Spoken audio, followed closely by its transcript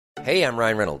Hey, I'm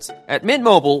Ryan Reynolds. At Mint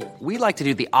Mobile, we like to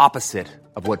do the opposite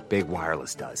of what Big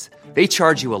Wireless does. They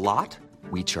charge you a lot,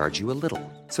 we charge you a little.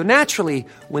 So naturally,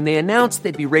 when they announced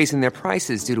they'd be raising their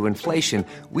prices due to inflation,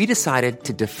 we decided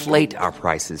to deflate our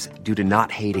prices due to not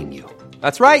hating you.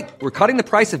 That's right. We're cutting the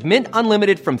price of Mint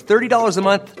Unlimited from $30 a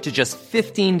month to just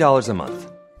 $15 a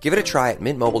month. Give it a try at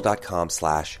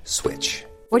mintmobile.com/switch.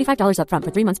 $45 up front for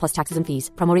 3 months plus taxes and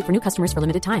fees. Promo rate for new customers for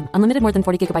limited time. Unlimited more than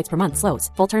 40 gigabytes per month. Slows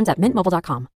full terms at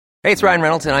mintmobile.com. Hey, it's Ryan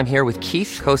Reynolds, and I'm here with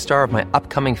Keith, co-star of my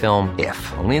upcoming film, If,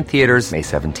 only in theaters May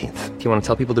 17th. Do you want to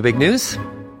tell people the big news?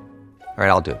 All right,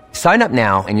 I'll do it. Sign up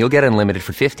now and you'll get unlimited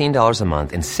for $15 a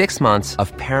month and 6 months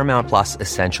of Paramount Plus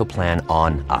Essential Plan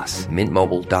on us.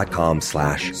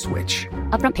 Mintmobile.com/switch.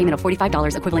 Upfront payment of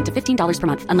 $45 equivalent to $15 per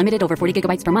month. Unlimited over 40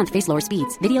 gigabytes per month. Face lower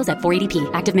speeds. Videos at 480p.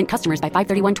 Active Mint customers by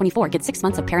 531.24 get 6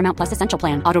 months of Paramount Plus Essential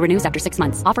Plan. Auto renews after 6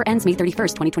 months. Offer ends May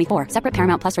 31st, 2024. Separate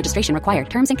Paramount Plus registration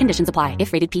required. Terms and conditions apply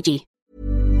if rated PG.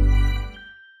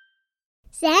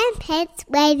 Sandpets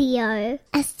Radio,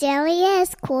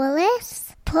 Australia's coolest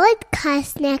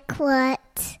podcast network.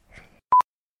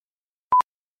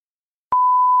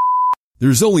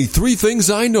 There's only 3 things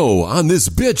I know on this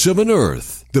bitch of an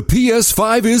earth. The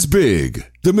PS5 is big,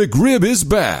 the McRib is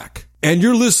back, and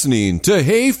you're listening to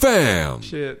Hey Fam.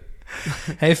 Shit.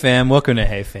 Hey fam, welcome to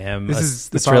Hey Fam. This is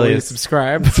the part where you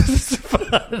subscribe. This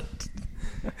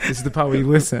is the part where you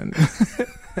listen.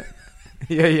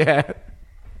 Yeah.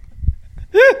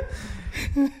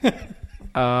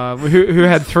 Who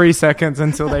had 3 seconds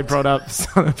until they brought up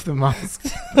Son of the Mask.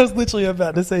 I was literally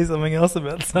about to say something else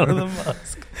about Son of the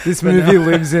Mask. This movie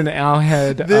lives in our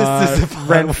head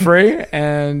rent-free,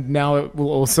 and now it will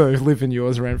also live in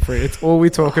yours rent-free. It's all we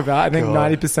talk about. I think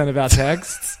 90% of our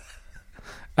texts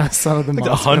are Son of the Mask.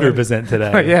 100%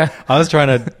 today. Yeah. I was trying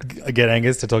to get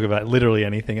Angus to talk about literally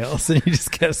anything else, and you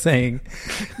just kept saying...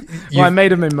 Well, I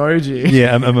made an emoji.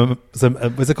 Yeah,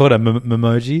 what's it called? A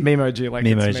memoji? Memoji, like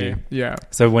Memoji. it's me. Yeah.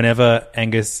 So whenever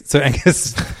Angus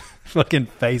fucking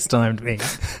FaceTimed me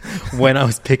when I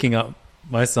was picking up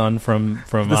my son from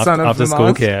after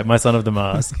school care, my son of the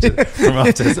mask, from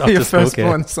after Your school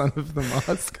firstborn care, son of the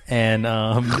mask, and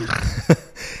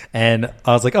and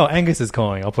I was like, oh, Angus is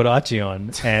calling. I'll put Archie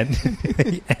on, and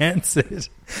he answered,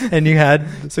 and you had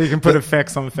so you can put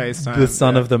effects on FaceTime. The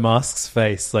son of the mask's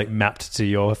face like mapped to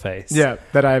your face. Yeah,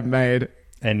 that I've made.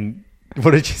 And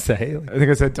what did you say? I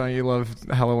think I said, "Don't you love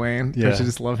Halloween? Yeah. Don't you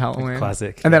just love Halloween?"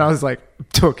 Classic. And then I was like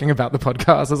talking about the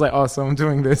podcast. I was like, "Oh, so I'm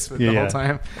doing this for the whole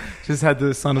time." Just had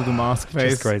the son of the mask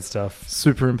face. Just great stuff.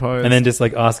 Superimposed. And then just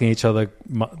like asking each other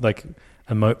like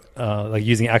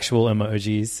using actual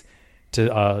emojis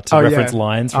to reference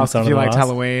lines from Son of the Mask. If you liked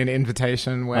Halloween,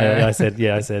 invitation, where I said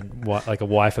like a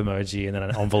wife emoji and then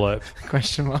an envelope.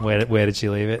 Question mark. Where did she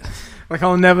leave it? Like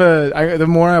I'll never. The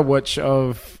more I watch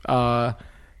of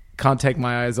Can't Take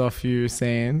My Eyes Off You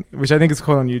scene, which I think is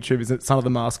called on YouTube, is it Son of the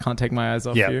Mask Can't Take My Eyes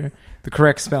Off You? The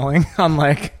correct spelling,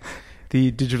 unlike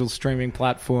the digital streaming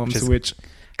platforms, which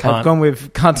I've gone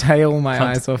with Can't Take My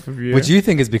Eyes Off of You. Which you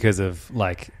think is because of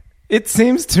like... It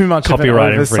seems too much copyright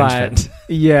of an oversight. Infringement.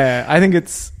 Yeah, I think it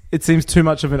seems too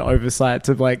much of an oversight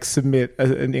to like submit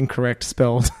an incorrect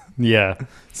spelled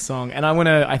song. And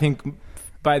I think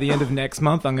by the end of next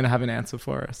month, I'm going to have an answer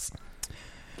for us.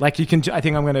 Like I think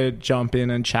I'm going to jump in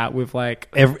and chat with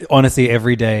like... Honestly,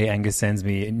 every day Angus sends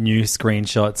me new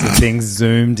screenshots of things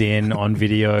zoomed in on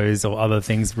videos or other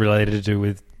things related to do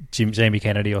with Jamie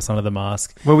Kennedy or Son of the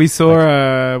Mask. Well, we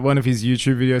saw one of his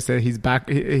YouTube videos that he's back.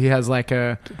 He has like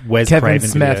a Wes Kevin Craven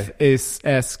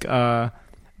Smith-esque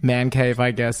man cave, I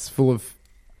guess, full of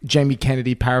Jamie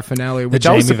Kennedy paraphernalia, which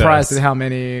I was surprised at how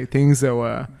many things there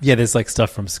were. Yeah, there's like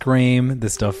stuff from Scream,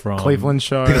 there's stuff from Cleveland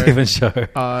Show. The Cleveland Show.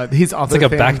 His other it's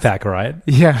like things. A backpack, right?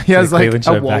 Yeah, he has like a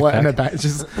wallet backpack. and a bag. It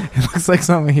looks like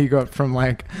something he got from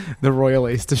like the Royal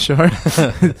Easter Show.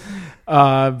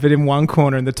 But in one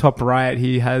corner in the top right,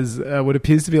 he has what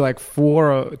appears to be like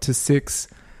 4 to 6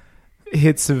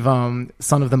 hits of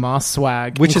Son of the Mask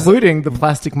swag, including the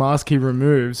plastic mask he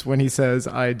removes when he says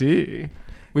ID,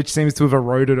 which seems to have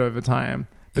eroded over time.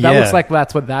 But that looks like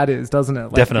that's what that is, doesn't it?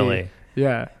 Like Definitely.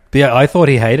 Yeah. But yeah, I thought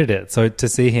he hated it. So to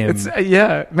see him...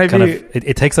 maybe... Kind of,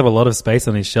 it takes up a lot of space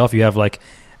on his shelf. You have like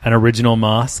an original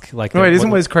mask. Like wait, isn't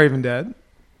Wes Craven dead?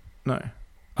 No.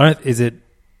 Is it...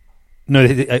 No,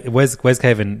 Wes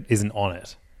Craven isn't on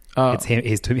it. Oh. It's him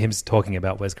talking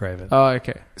about Wes Craven. Oh,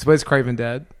 okay. Is Wes Craven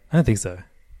dead? I don't think so.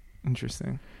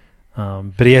 Interesting.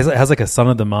 But he has like a Son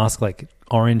of the Mask like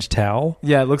orange towel.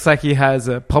 Yeah, it looks like he has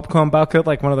a popcorn bucket,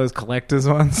 like one of those collector's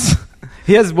ones.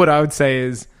 He has what I would say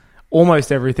is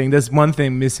almost everything. There's one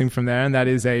thing missing from there, and that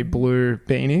is a blue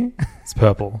beanie. It's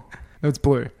purple. No, it's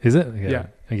blue. Is it? Yeah.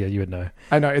 Yeah, you would know.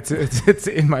 I know it's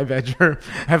in my bedroom.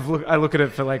 I look at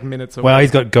it for like minutes. Well,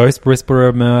 he's got Ghost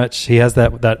Whisperer merch. He has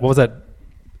that. What was that?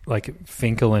 Like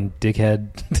Finkel and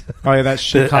Dickhead. Oh yeah, that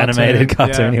shit the animated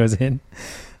cartoon he was in.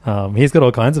 He's got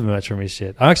all kinds of merch from his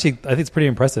shit. I think it's pretty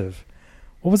impressive.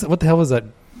 What was it? What the hell was that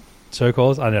show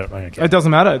called? I don't care. It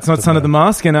doesn't matter. It's not Son of the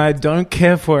Mask, and I don't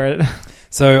care for it.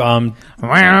 So,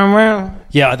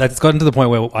 yeah, that's gotten to the point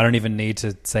where I don't even need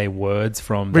to say words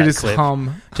from that clip.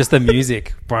 Hum. Just the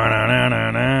music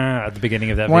at the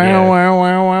beginning of that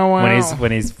video.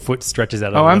 When his foot stretches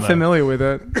out of the I'm familiar with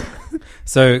it.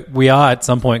 So we are at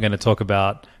some point going to talk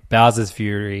about Bowser's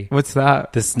Fury. What's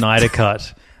that? The Snyder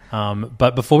Cut.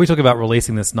 But before we talk about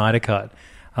releasing the Snyder Cut,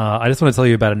 I just want to tell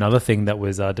you about another thing that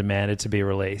was demanded to be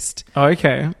released. Oh,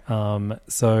 okay.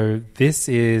 So this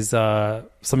is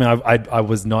something I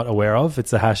was not aware of.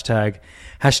 It's a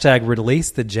hashtag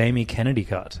release the Jamie Kennedy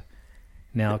cut.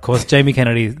 Now, of course, Jamie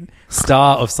Kennedy,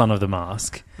 star of Son of the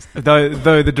Mask. Though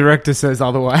the director says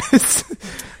otherwise.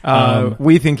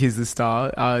 We think he's the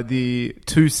star. The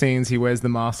 2 scenes he wears the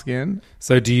mask in.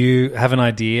 So do you have an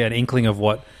idea, an inkling of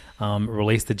what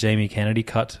release the Jamie Kennedy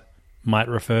cut might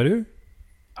refer to?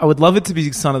 I would love it to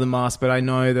be Son of the Mask, but I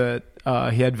know that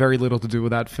he had very little to do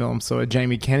with that film. So a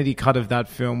Jamie Kennedy cut of that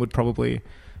film would probably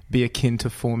be akin to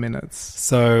 4 minutes.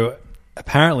 So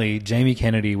apparently Jamie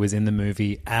Kennedy was in the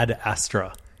movie Ad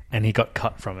Astra and he got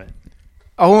cut from it.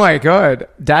 Oh my God.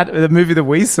 The movie that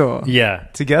we saw. Yeah.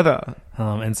 Together.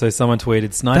 And so someone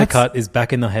tweeted, Snyder Cut is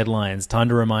back in the headlines. Time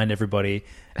to remind everybody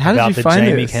about the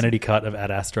Jamie Kennedy cut of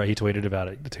Ad Astra. He tweeted about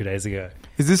it 2 days ago.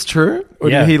 Is this true? Or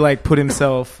did he like put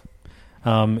himself...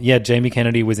 Jamie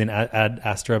Kennedy was in Ad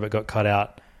Astra but got cut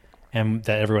out, and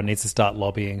that everyone needs to start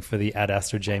lobbying for the Ad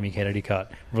Astra Jamie Kennedy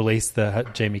cut. Release the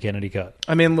Jamie Kennedy cut.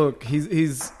 I mean, look,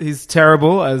 he's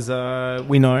terrible, as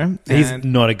we know. He's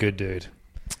not a good dude.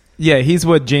 Yeah, he's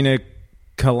what Gina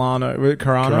Carano.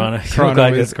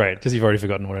 That's great. Just you've already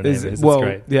forgotten what her name is. Well,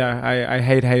 great. Yeah, I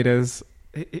hate haters.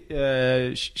 He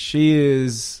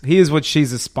is what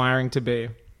she's aspiring to be.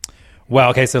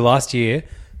 Wow. Okay, so last year,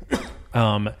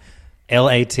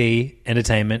 LAT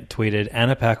Entertainment tweeted,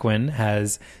 Anna Paquin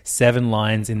has 7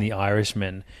 lines in The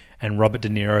Irishman and Robert De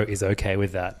Niro is okay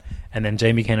with that. And then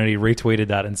Jamie Kennedy retweeted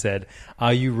that and said,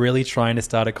 are you really trying to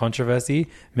start a controversy?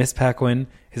 Miss Paquin,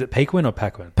 is it Paquin or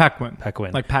Paquin? Paquin.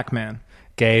 Like Pac-Man.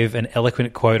 Gave an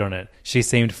eloquent quote on it. She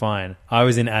seemed fine. I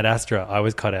was in Ad Astra. I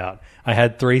was cut out. I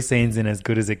had 3 scenes in As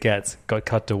Good As It Gets. Got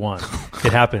cut to 1.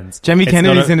 It happens. Jamie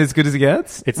Kennedy's in As Good As It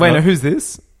Gets? Who's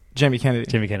this? Jamie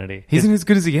Kennedy. He's in As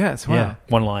Good As It Gets. Wow. Yeah,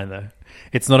 1 line though.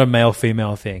 It's not a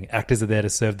male-female thing. Actors are there to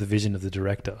serve the vision of the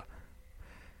director.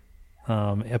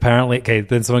 Apparently, okay,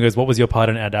 then someone goes, what was your part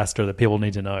in Ad Astra that people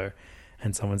need to know?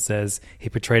 And someone says, he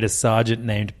portrayed a sergeant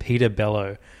named Peter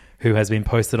Bello, who has been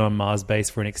posted on Mars base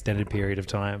for an extended period of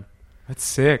time. That's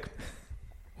sick.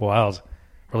 Wild.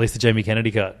 Release the Jamie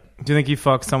Kennedy cut. Do you think you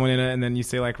fuck someone in it and then you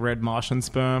see like red Martian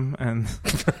sperm and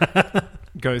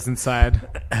goes inside?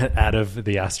 Out of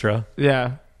the Astra.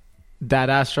 Yeah. Dad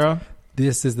Astra.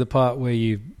 This is the part where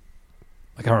I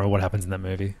can't remember what happens in that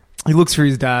movie. He looks for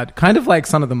his dad. Kind of like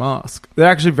Son of the Mask. They're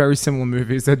actually very similar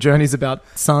movies. Their journey's about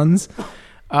sons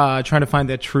trying to find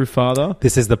their true father.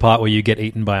 This is the part where you get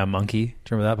eaten by a monkey.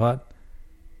 Do you remember that part?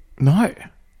 No.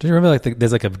 Do you remember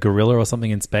there's like a gorilla or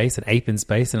something in space, an ape in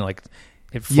space, and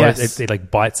it floats, it like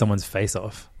bites someone's face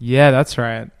off? Yeah, that's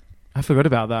right. I forgot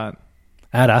about that.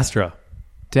 Ad Astra.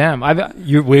 Damn.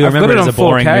 We remember it as a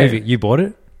boring 4K. Movie. You bought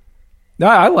it? No,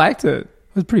 I liked it.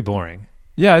 It was pretty boring.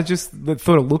 Yeah, I just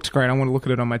thought it looked great. I want to look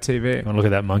at it on my TV. I want to look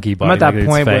at that monkey biting. I'm at that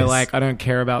point where I don't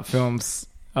care about films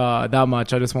that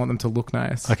much. I just want them to look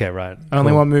nice. Okay, right. I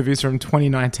only want movies from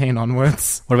 2019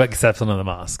 onwards. What about except Son of the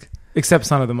Mask? Except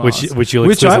Son of the Mask. Which you'll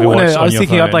exclusively watch on your phone. I was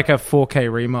thinking of like a 4K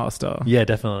remaster. Yeah,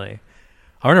 definitely.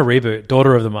 I want a reboot.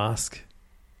 Daughter of the Mask.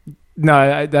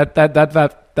 No,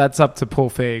 that's up to Paul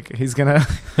Feig. He's gonna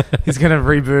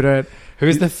reboot it.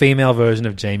 Who's the female version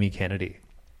of Jamie Kennedy?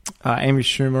 Amy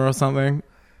Schumer or something.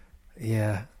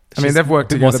 Yeah. I mean, they've worked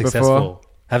together before.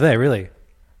 Have they really?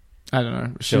 I don't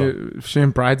know. She in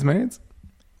Bridesmaids?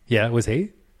 Yeah, was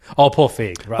he? Oh, Paul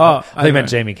Feig. Right. Oh, I think meant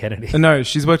Jamie Kennedy. No,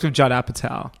 she's worked with Judd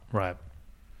Apatow. Right.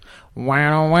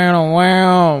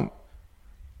 Wow.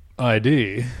 I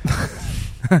do.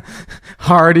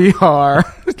 Hardy har.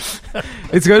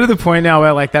 It's got to the point now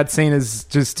where like that scene is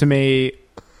just to me.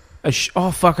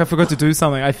 Oh fuck! I forgot to do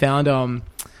something. I found I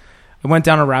went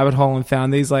down a rabbit hole and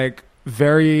found these like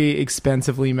very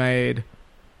expensively made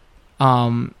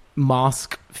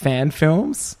Mask fan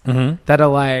films that are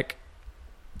like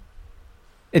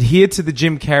adhere to the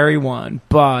Jim Carrey one,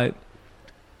 but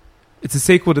It's a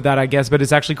sequel to that, I guess, but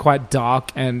it's actually quite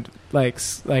dark and like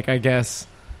I guess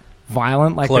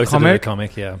violent, like Closer the comic. to the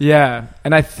comic, yeah. Yeah,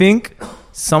 and I think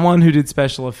someone who did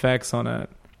special effects on it,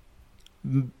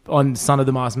 on Son of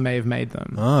the Mask, may have made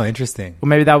them. Oh, interesting. Or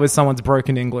maybe that was someone's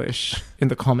broken English in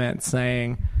the comments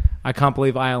saying, I can't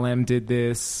believe ILM did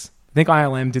this. I think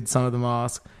ILM did Son of the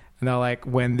Mask. And they're like,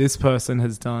 when this person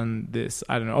has done this,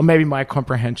 I don't know. Or maybe my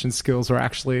comprehension skills were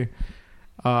actually...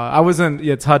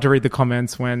 it's hard to read the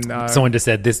comments when... Someone just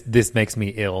said, this makes me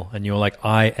ill. And you were like,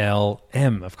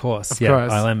 ILM, of course. Of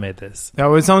course. ILM made this.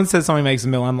 When someone says something makes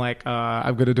me ill, I'm like,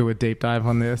 I've got to do a deep dive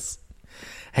on this.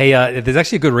 Hey, there's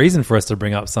actually a good reason for us to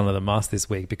bring up Son of the Mask this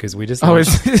week because we just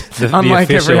it's unlike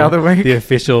every other week. The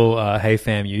official Hey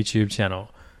Fam YouTube channel.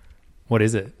 What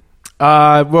is it?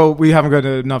 Well, we haven't got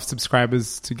enough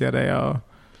subscribers to get a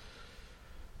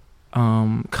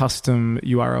custom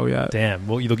URL yet. Damn.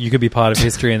 Well, you could be part of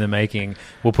history in the making.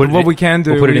 We'll put we can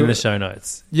do. We'll put it in the show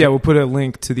notes. Yeah, we'll put a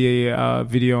link to the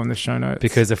video in the show notes.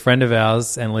 Because a friend of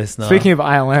ours and listener, speaking of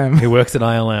ILM, who works at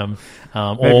ILM,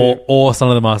 or Son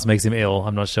of the Mask makes him ill.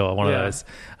 I'm not sure. One of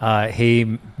those.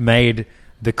 He made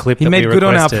the clip. He that made we good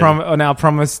requested. on our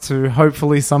promise to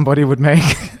hopefully somebody would make.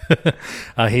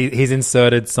 He's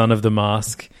inserted Son of the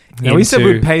Mask. Yeah, we said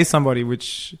we'd pay somebody,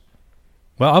 which...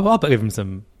 Well, I'll give him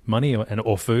some money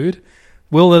or food.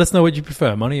 Will, let us know what you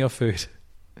prefer, money or food.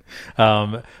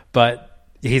 But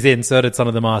he's inserted Son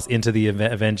of the Mask into the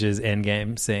Avengers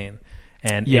Endgame scene,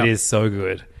 and it is so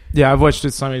good. Yeah, I've watched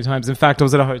it so many times. In fact, I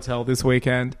was at a hotel this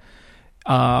weekend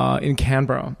in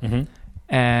Canberra,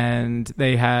 and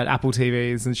they had Apple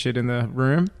TVs and shit in the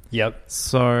room. Yep.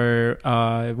 So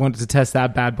I wanted to test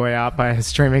that bad boy out by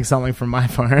streaming something from my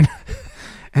phone.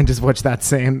 And just watch that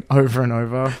scene over and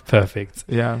over. Perfect.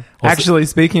 Yeah. Actually,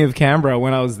 speaking of Canberra,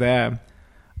 when I was there,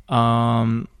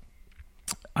 I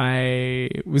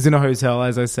was in a hotel,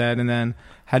 as I said, and then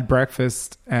had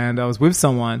breakfast, and I was with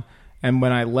someone. And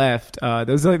when I left, there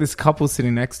was like this couple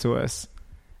sitting next to us,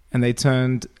 and they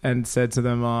turned and said to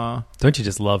them, "Don't you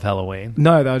just love Halloween?"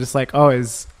 No, they were just like,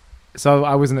 So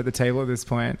I wasn't at the table at this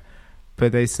point,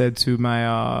 but they said to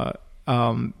my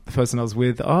the person I was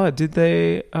with, did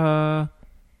they...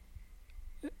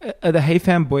 Are the Hey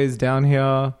Fam boys down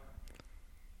here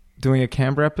doing a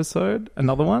Canberra episode?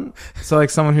 Another one? So like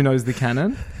someone who knows the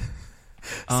canon?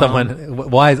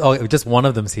 Why is just one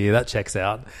of them's here? That checks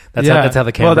out. That's how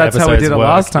the Canberra episodes work. Well, that's how we did it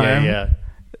last time. Yeah.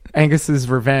 Angus's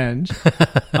revenge.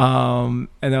 And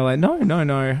they're like,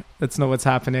 no, that's not what's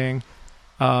happening.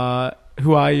 Who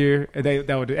are you? They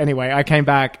would anyway. I came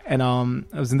back and I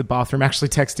was in the bathroom actually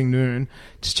texting Noon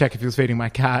to check if he was feeding my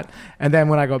cat. And then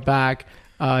when I got back,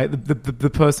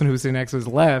 the person who was sitting next to us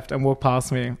left and walked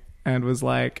past me and was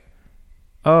like,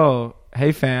 "Oh,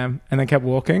 hey fam," and then kept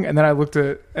walking. And then I looked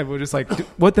at and we were just like,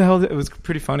 "What the hell?" It was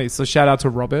pretty funny. So shout out to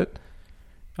Robert.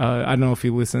 I don't know if he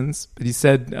listens, but he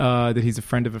said that he's a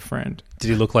friend of a friend. Did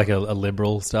he look like a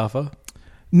Liberal staffer?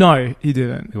 No, he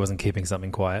didn't. He wasn't keeping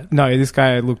something quiet? No, this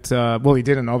guy looked... well, he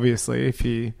didn't, obviously, if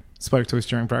he spoke to us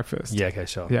during breakfast. Yeah, okay,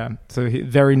 sure. Yeah, so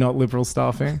very not Liberal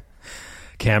staffing.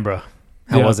 Canberra.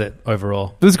 How was it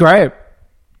overall? It was great.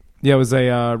 Yeah, it was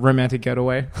a romantic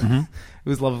getaway. Mm-hmm. It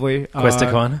was lovely.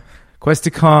 Questacon,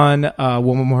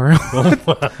 War Memorial,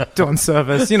 dawn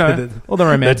service, all the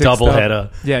romantic the double stuff. Header.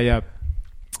 Yeah.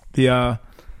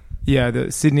 The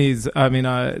Sydney's,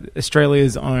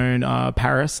 Australia's own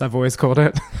Paris, I've always called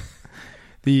it.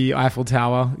 The Eiffel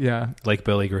Tower, yeah. Lake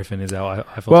Burley Griffin is our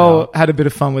Eiffel Tower. Well, had a bit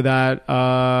of fun with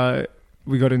that.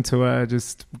 We got into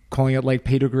just calling it Lake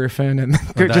Peter Griffin. And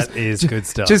that is good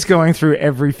stuff. Just going through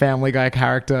every Family Guy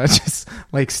character, just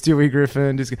like Stewie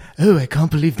Griffin, just I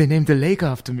can't believe they named the lake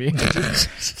after me.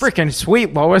 Freaking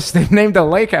sweet, Lois. They named the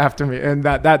lake after me. And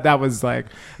that was like,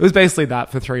 it was basically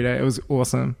that for 3 days. It was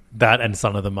awesome. That and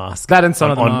Son of the Mask.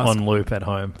 On loop at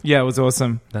home. Yeah, it was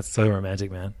awesome. That's so romantic,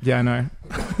 man. Yeah, I know.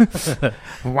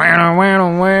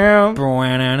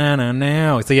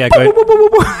 So yeah,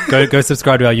 go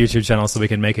subscribe to our YouTube channel so we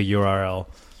can make a URL.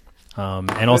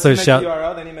 And also shout...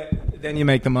 Then you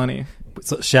make the money.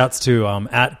 So shouts to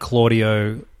at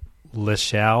Claudio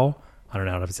Leschau. I don't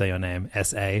know how to say your name.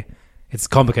 S.A. It's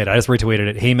complicated. I just retweeted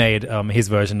it. He made his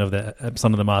version of the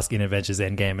Son of the Mask in Avengers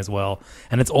Endgame as well.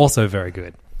 And it's also very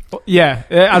good. Yeah.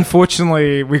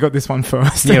 Unfortunately, we got this one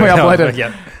first. Yeah, we uploaded.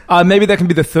 Yeah. Maybe that can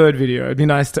be the third video. It'd be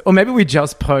nice to... Or maybe we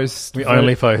just post... We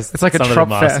only post it's like Son a of Trop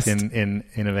the Mask Fest. in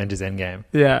Avengers Endgame.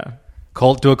 Yeah.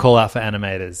 Do a call out for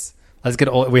animators. Let's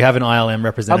get we have an ILM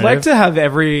representative. I'd like to have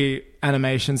every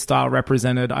animation style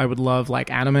represented. I would love like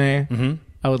anime. Mm-hmm.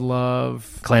 I would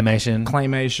love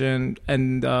claymation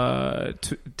and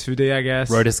 2D, I guess.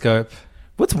 Rotoscope.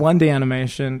 What's 1D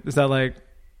animation? Is that like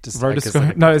Just like,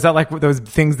 Rotoscope? No, is that like those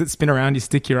things that spin around? You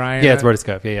stick your eye in yeah, it? it's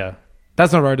rotoscope. Yeah.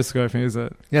 That's not rotoscoping, is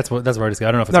it? Yeah, that's rotoscope.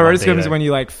 I don't know if it's No, a 1D rotoscoping is though. when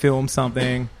you like film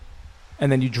something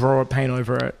and then you draw a paint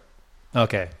over it.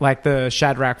 Okay. Like the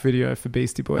Shadrach video for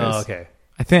Beastie Boys. Oh, okay.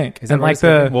 I think. Is that and like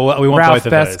rotoscoping? the Well, we want Ralph both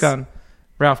of those. Baskin,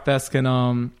 Ralph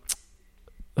Baskin,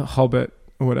 Hobbit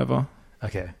or whatever.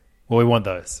 Okay. Well, we want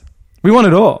those. We want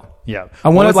it all. Yeah. I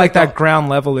What wanted was like the- that ground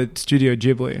level at Studio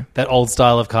Ghibli. that old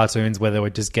style of cartoons where they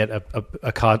would just get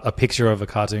a picture of a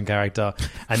cartoon character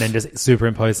and then just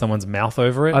superimpose someone's mouth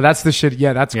over it. Oh, that's the shit.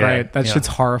 Yeah, that's Yeah, great. That yeah. shit's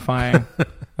horrifying.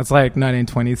 That's like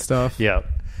 1920s stuff. Yeah.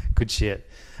 Good shit.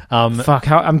 Fuck,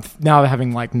 how I'm now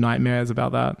having like nightmares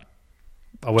about that.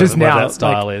 Whatever, just now, whatever that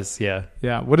style is. Yeah.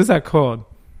 Yeah, what is that called?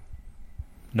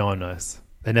 No one knows.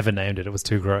 They never named it. It was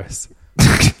too gross.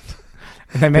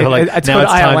 They made They're like, it's now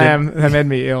called it's time ILM. They made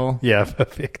me ill. Yeah,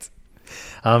 perfect.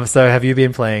 So have you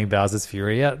been playing Bowser's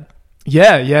Fury yet?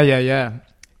 Yeah.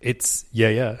 It's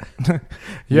yeah.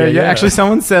 Yeah. Actually,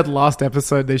 someone said last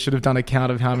episode they should have done a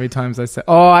count of how many times I said.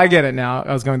 Oh, I get it now.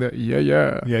 I was going to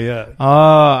yeah. Oh,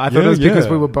 I thought it was because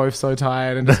we were both so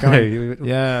tired and just going.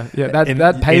 Yeah.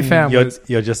 That pay fam was.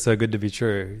 You're just so good to be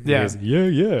true. Yeah.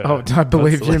 Yeah. Oh, I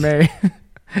believe you me.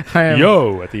 I am.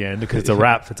 Yo at the end because it's a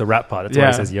rap. It's a rap part. That's why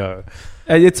it says yo.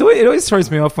 It always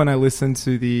throws me off when I listen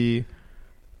to the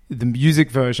music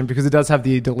version because it does have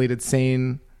the deleted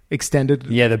scene extended.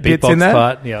 Yeah, the bits in beatbox there.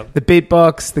 part. Yeah. The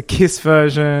beatbox, the Kiss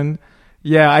version.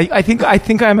 Yeah, I think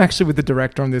I'm actually with the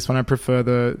director on this one. I prefer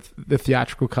the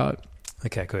theatrical cut.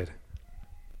 Okay, good.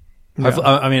 Yeah.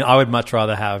 I mean, I would much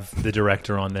rather have the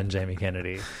director on than Jamie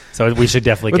Kennedy. So we should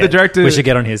definitely But the director- we should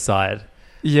get on his side.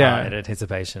 Yeah. In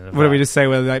anticipation of What that. did we just say?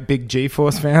 We're like big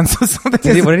G-Force fans or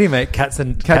something? What did he make? Cats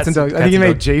and Cats and Dogs. I think he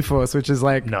made G-Force, which is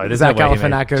like No, there's Zach no way he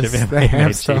made Galifianakis, the he made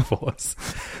hamster. G-Force.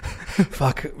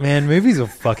 Fuck, man, movies are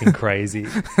fucking crazy.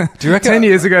 Do you reckon 10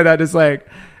 years ago, that is like,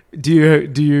 do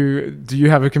you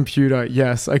have a computer?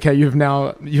 Yes. Okay,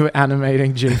 you're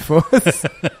animating G-Force.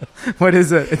 What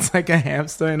is it? It's like a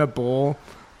hamster in a ball.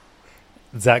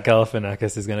 Zach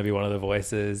Galifianakis is going to be one of the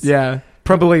voices? Yeah.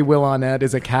 Probably Will Arnett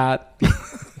is a cat.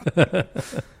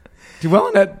 Did Will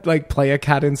Arnett like play a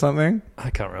cat in something? I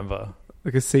can't remember.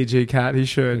 Like a CG cat? He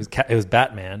should. It was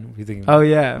Batman. You think? Oh,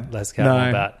 yeah. Less cat,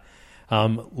 more bat.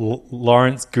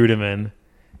 Lawrence Guterman.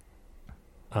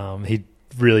 He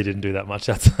really didn't do that much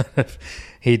outside of.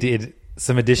 He did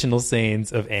some additional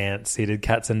scenes of ants. He did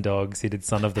cats and dogs. He did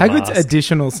Son of the How Mask. good's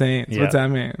additional scenes? Yeah. What's that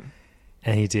mean?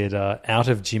 And he did Out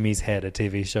of Jimmy's Head, a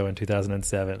TV show in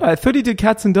 2007. I thought he did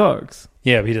Cats and Dogs.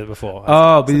 Yeah, he did it before.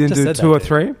 Oh, but he didn't Just do said 2 that, or dude.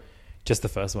 3? Just the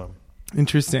first one.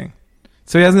 Interesting.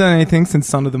 So he hasn't done anything since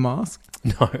Son of the Mask?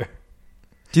 No.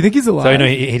 Do you think he's alive? So, no,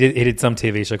 he did some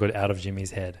TV show called Out of Jimmy's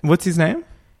Head. What's his name?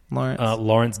 Lawrence.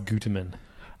 Lawrence Guterman.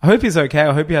 I hope he's okay.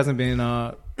 I hope he hasn't been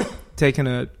taking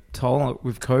a toll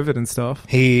with COVID and stuff.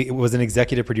 He was an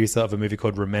executive producer of a movie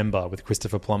called Remember with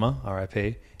Christopher Plummer,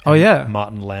 R.I.P. Oh, and yeah.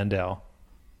 Martin Landau.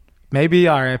 Maybe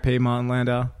R.I.P. Martin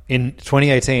Landau. In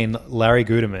 2018, Larry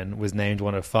Guterman was named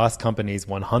one of Fast Company's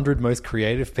 100 most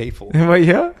creative people. In what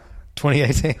year?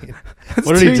 2018. That's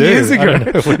What did he 2 do? years I ago.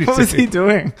 don't know. What was he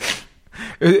doing?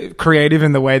 Creative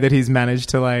in the way that he's managed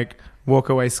to like walk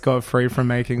away scot-free from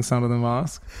making Son of the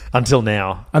Mask. Until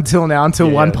now. Until now, until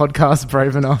Yeah. one podcast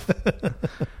brave enough.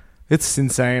 It's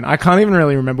insane. I can't even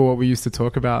really remember what we used to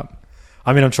talk about.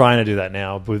 I mean, I'm trying to do that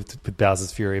now with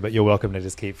Bowser's Fury, but you're welcome to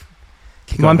just keep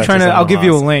Well, I'm going back trying to. Son of I'll the give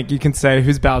you a Mask. link. You can say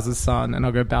who's Bowser's son, and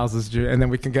I'll go Bowser's Jew, and then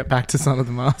we can get back to Son of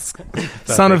the Mask.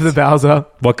 Son of the Bowser.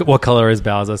 What color is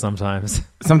Bowser sometimes?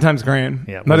 Sometimes green.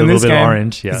 Yeah, Not with in a this little bit game.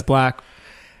 orange, yeah. It's black.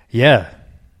 Yeah.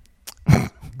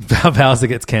 Bowser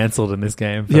gets cancelled in this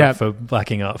game for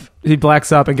blacking up. He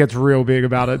blacks up and gets real big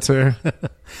about it too.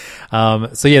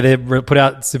 So yeah, they put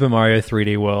out Super Mario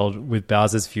 3D World with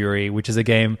Bowser's Fury, which is a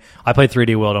game I played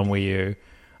 3D World on Wii U,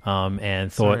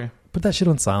 and thought, Sorry. put that shit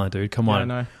on silent, dude. Come Yeah, on, I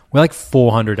know. we're like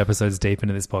 400 episodes deep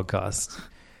into this podcast.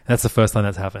 That's the first time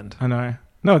that's happened. I know.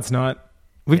 No, it's not.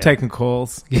 We've Yeah. taken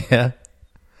calls. Yeah,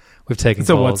 we've taken It's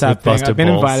a calls. WhatsApp We've thing. busted I've been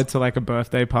balls. invited to like a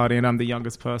birthday party, and I'm the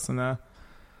youngest person there.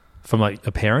 From like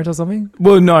a parent or something.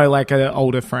 Well, no, like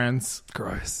older friends.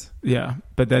 Gross. Yeah,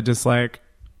 but they're just like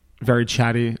very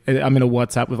chatty. I'm in a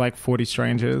WhatsApp with like 40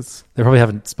 strangers. They probably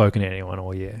haven't spoken to anyone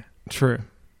all year. True.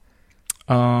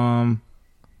 Bowser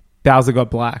got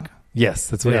black. Yes,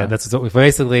 that's what. Yeah. Yeah, that's what.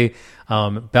 Basically,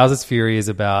 Bowser's Fury is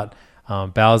about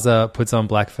Bowser puts on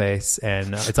blackface,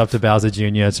 and it's up to Bowser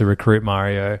Jr. to recruit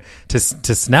Mario to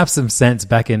snap some sense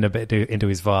back into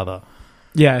his father.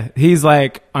 Yeah, he's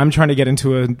like, I'm trying to get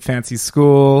into a fancy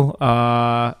school.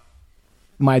 My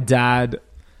dad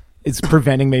is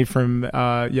preventing me from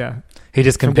He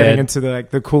just from getting compared. into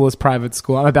the coolest private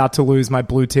school. I'm about to lose my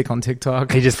blue tick on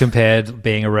TikTok. He just compared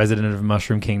being a resident of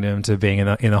Mushroom Kingdom to being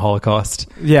in the Holocaust.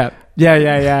 Yeah.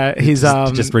 He's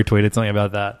Just retweeted something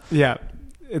about that. yeah.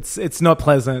 It's not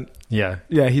pleasant. Yeah.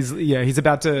 He's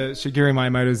about to. Shigeru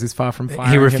Miyamoto's is far from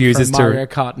firing He refuses him from Mario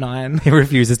Kart 9. He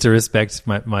refuses to respect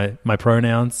my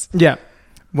pronouns. Yeah.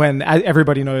 When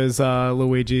everybody knows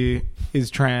Luigi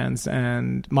is trans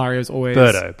and Mario's always...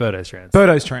 Birdo's trans.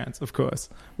 Birdo's trans, of course.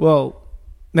 Well,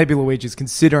 maybe Luigi's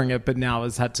considering it, but now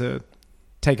has had to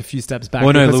take a few steps back.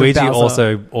 Well, no, because of Luigi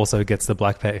Bowser. also gets the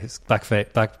black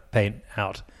paint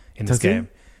out in this Does he? game.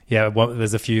 Yeah,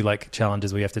 there's a few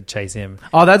challenges where you have to chase him.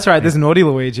 Oh, that's right. There's Naughty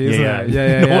Luigi, isn't there?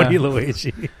 Yeah. Naughty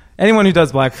Luigi. Anyone who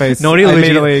does blackface, Naughty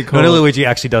immediately call- Luigi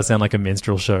actually does sound like a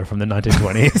minstrel show from the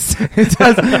 1920s. It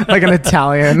does, like an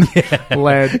Italian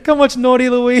led. Come watch Naughty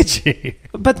Luigi.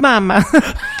 But Mama,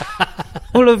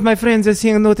 all of my friends are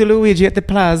seeing Naughty Luigi at the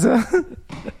plaza.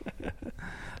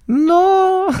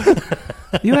 No,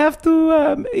 you have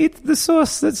to eat the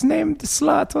sauce that's named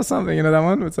Slut or something. You know that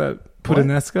one? What's that?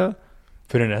 Puttanesca?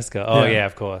 Puttanesca. Oh, Yeah. yeah,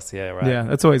 of course. Yeah, right. Yeah,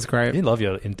 that's always great. You love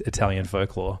your Italian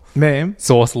folklore. Meme.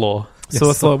 Sauce law.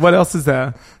 Sauce law. What else is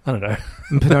there? I don't know.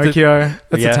 Pinocchio.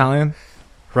 That's Yeah. Italian.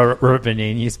 Robert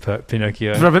Benigni's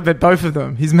Pinocchio. Robert, but both of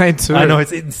them. He's made two. I know,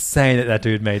 it's insane that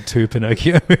dude made 2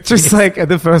 Pinocchio movies. Just like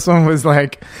the first one was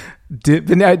like,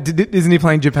 isn't he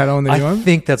playing Geppetto in the new I one?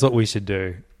 think that's what we should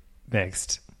do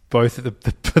next. Both the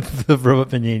Robert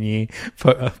Benigni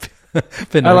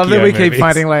Pinocchio I love that we keep movies.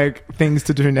 finding like things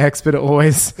to do next, but it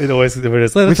always. We've had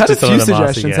We've had a few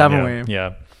suggestions, haven't we?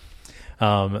 Yeah.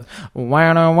 Wow. But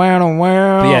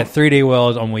yeah, 3D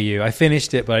World on Wii U. I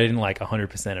finished it, but I didn't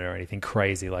 100% it or anything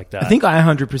crazy like that. I think I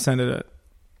 100%ed it.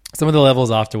 some of the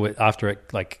levels after it,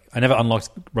 I never unlocked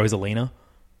Rosalina.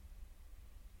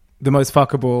 The most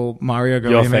fuckable Mario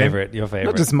girl. Your you mean? favorite.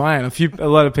 Not just mine. A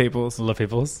lot of people's. A lot of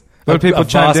people's. A lot of people a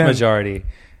chimed vast in. majority.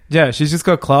 Yeah, she's just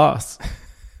got class.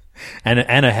 And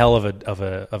a hell of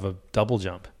a double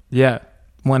jump. Yeah,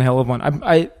 one hell of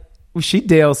one. Was she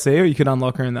DLC or you could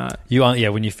unlock her in that?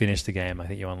 When you finished the game, I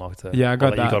think you unlocked it. Yeah, I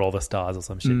got You that. got all the stars or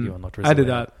some shit. You unlocked Rosalina. I did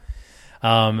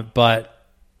that. But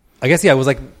I guess it was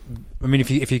like, I mean, if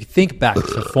you think back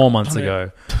to 4 months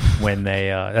ago, when they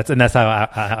that's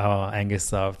how Angus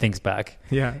thinks back.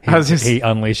 Yeah, he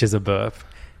unleashes a burp.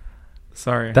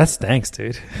 Sorry. That stinks,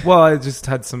 dude. Well, I just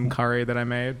had some curry that I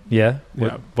made. Yeah.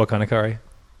 Yeah. What kind of curry?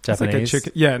 It's like a Japanese.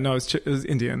 chicken. Yeah, no, it was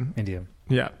Indian. Indian.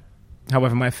 Yeah.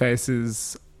 However, my face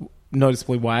is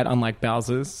noticeably white, unlike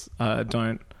Bowser's.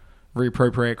 Don't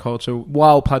reappropriate culture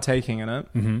while partaking in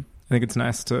it. Mm-hmm. I think it's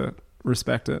nice to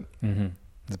respect it. Mm-hmm.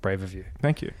 It's brave of you.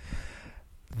 Thank you.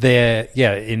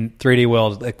 In 3D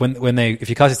World, like when they, if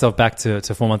you cast yourself back to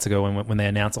 4 months ago when they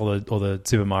announced all the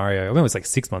Super Mario, I mean, it was like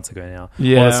 6 months ago now.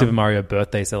 Yeah. All the Super Mario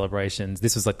birthday celebrations.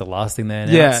 This was like the last thing they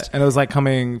announced. Yeah, and it was like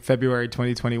coming February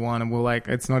 2021, and we're like,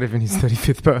 it's not even his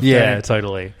 35th birthday. Yeah,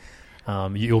 totally.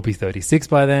 You'll be 36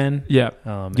 by then. Yeah.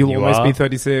 And You'll you almost are. be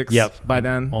 36 Yep. by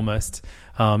then. Almost.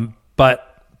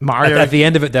 But Mario. at the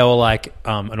end of it, they were like,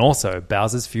 and also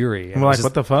Bowser's Fury. And we're like,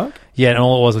 what the fuck? Yeah, and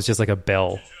all it was just like a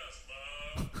bell.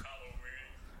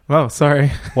 Oh, sorry.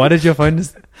 Why did your phone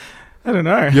just... I don't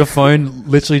know. Your phone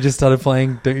literally just started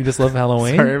playing Don't You Just Love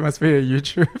Halloween? Sorry, it must be a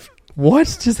YouTube.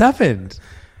 What just happened?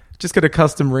 Just got a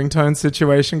custom ringtone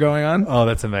situation going on. Oh,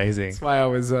 that's amazing. That's why I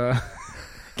was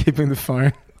keeping the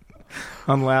phone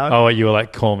on loud. Oh, you were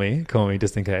like, call me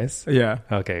just in case. Yeah.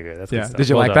 Okay, good. That's Yeah. good stuff. Did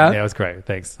you Well like done. that? Yeah, it was great.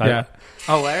 Thanks. Yeah.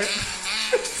 Oh, wait.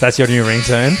 So that's your new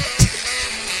ringtone.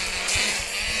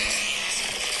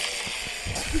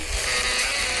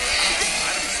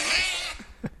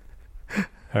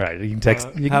 All right, you can text.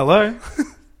 Hello?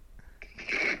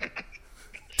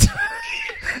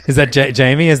 Is that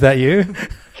Jamie? Is that you?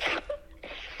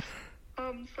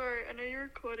 Sorry, I know you're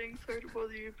recording, sorry to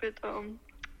bother you, but,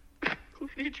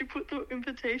 where did you put the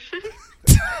invitation?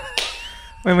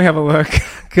 Let me have a look.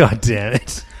 God damn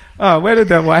it. Oh, where did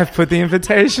the wife put the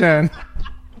invitation?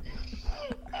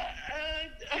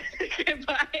 Okay,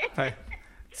 bye. Hey.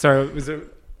 Sorry,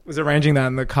 was arranging that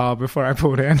in the car before I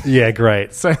pulled in. Yeah,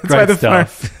 great. So that's why Great the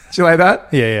stuff. phone. Did you like that?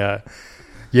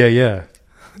 Yeah.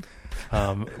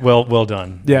 Well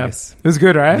done. Yeah. Yes. It was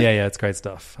good, right? Yeah, it's great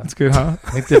stuff. It's good, huh?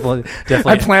 I think definitely.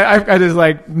 I just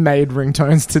like made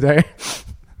ringtones today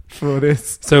for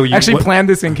this. So you actually planned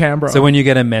this in Canberra. So when you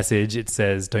get a message, it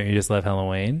says, "Don't you just love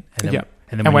Halloween?" And then, Yeah.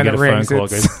 and then when you it get a phone rings, call, it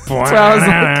goes. it's-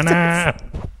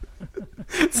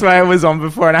 That's why I was on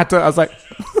before, and I was like,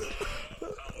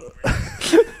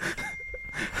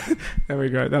 there we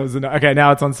go. That was okay.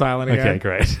 Now it's on silent again. Okay,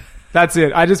 great. That's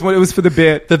it. I just want it was for the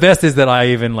bit. The best is that I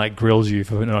even like grilled you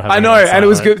for not having. I know, it and it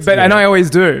was silent. good, but and I always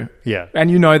do. Yeah.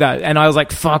 And you know that. And I was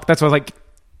like, fuck. That's what I was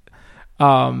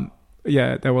like.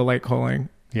 Yeah, they were late calling.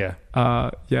 Yeah.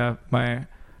 Yeah,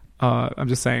 I'm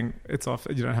just saying it's off.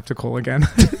 You don't have to call again.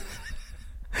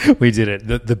 We did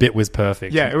it. The bit was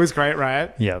perfect. Yeah, it was great,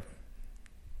 right? Yeah.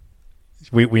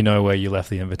 We know where you left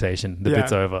the invitation. The Yeah.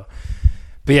 bit's over.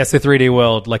 But yeah, so 3D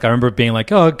World, like I remember it being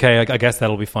like, oh, okay, I guess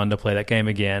that'll be fun to play that game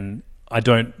again.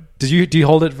 Do you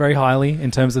hold it very highly in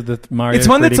terms of the Mario? It's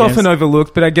one 3D that's games? often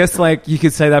overlooked, but I guess like you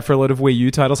could say that for a lot of Wii U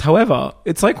titles. However,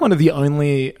 it's like one of the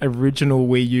only original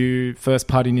Wii U first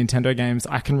party Nintendo games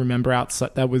I can remember outside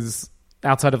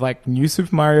of like New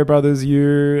Super Mario Brothers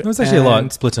U. It was actually a lot. and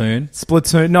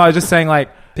Splatoon, No, I was just saying like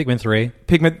Pikmin 3.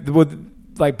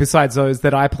 like besides those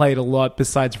that I played a lot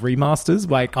besides remasters,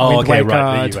 like Oh, Wind okay, Waker, right,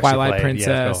 that you actually Twilight played.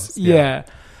 Princess. Yeah, of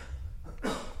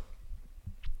course.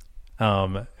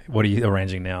 Yeah. What are you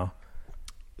arranging now?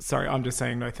 Sorry, I'm just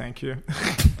saying no thank you.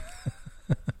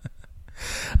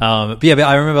 But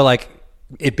I remember like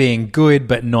it being good,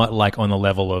 but not like on the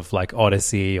level of like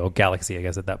Odyssey or Galaxy, I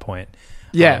guess at that point.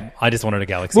 Yeah. I just wanted a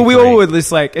Galaxy. Well, we 3. all would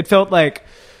just like it felt like.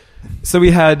 So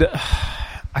we had,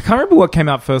 I can't remember what came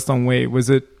out first on Wii. Was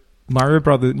it Mario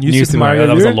Brothers? New Super Mario.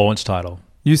 That was a launch title.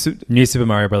 New Super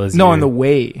Mario Brothers. No, U. on the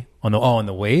Wii. On the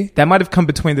Wii. That might have come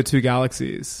between the two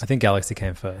Galaxies. I think Galaxy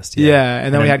came first. Yeah,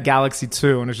 and then we had Galaxy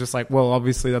 2, and it's just like, well,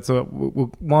 obviously that's what we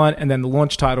want. And then the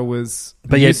launch title was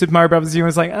New Super Mario Brothers U. And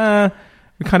it's like,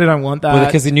 we kind of don't want that. Well,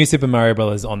 because the New Super Mario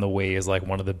Brothers on the Wii is like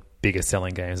one of the biggest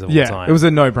selling games of all time. It was a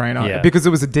no-brainer. Yeah. Because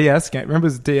it was a DS game. Remember,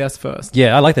 it was DS first.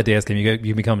 Yeah, I like that DS game.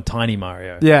 You become Tiny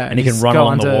Mario. Yeah. And you can run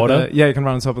on the water. You can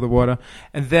run on top of the water.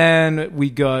 And then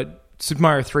we got Super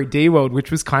Mario 3D World, which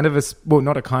was kind of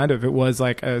it was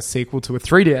like a sequel to a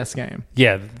 3DS game.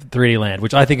 Yeah, 3D Land,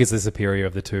 which I think is the superior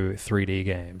of the two 3D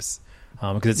games.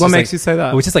 Because What makes you say that?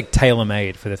 Well, it's just like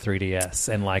tailor-made for the 3DS,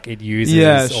 and like it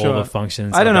uses all the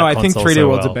functions. I don't know. Of that I think console 3D so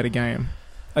World's well. a better game.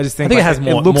 I just think it has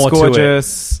more. It looks more to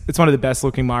gorgeous. It's one of the best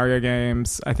looking Mario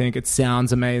games. I think it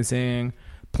sounds amazing.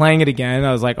 Playing it again,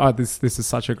 I was like, oh, this is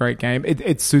such a great game.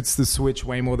 It suits the Switch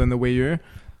way more than the Wii U.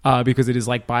 Because it is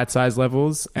like bite-sized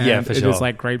levels, and for it sure. is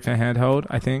like great for handheld,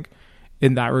 I think,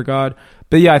 in that regard.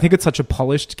 But yeah, I think it's such a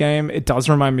polished game. It does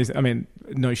remind me, I mean,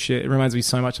 no shit, it reminds me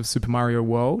so much of Super Mario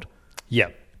World. Yeah.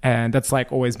 And that's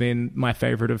like always been my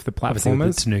favorite of the Obviously platformers.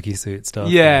 with the Tanuki suit stuff.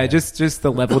 Yeah, just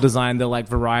the level design, the like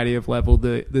variety of level,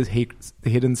 the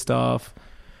hidden stuff.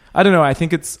 I don't know. I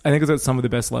think it's got some of the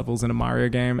best levels in a Mario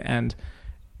game, and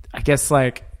I guess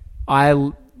like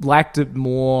I liked it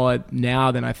more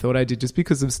now than I thought I did, just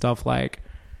because of stuff like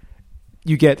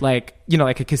you get like, you know,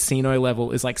 like a casino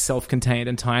level is like self-contained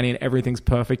and tiny and everything's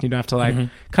perfect. You don't have to like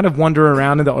kind of wander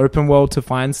around in the open world to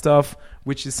find stuff,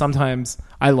 which is sometimes,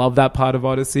 I love that part of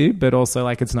Odyssey, but also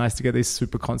like it's nice to get these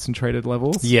super concentrated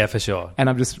levels. Yeah, for sure. And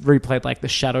I've just replayed like the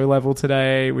Shadow level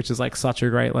today, which is like such a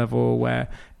great level where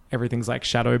everything's like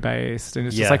shadow based, and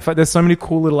it's just like there's so many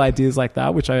cool little ideas like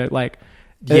that, which I like.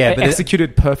 Yeah, but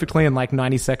executed perfectly in like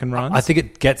 90-second runs. I think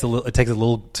it takes a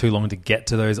little too long to get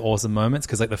to those awesome moments,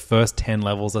 because like the first 10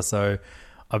 levels or so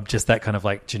of just that kind of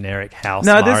like generic house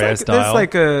Mario style.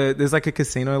 There's like a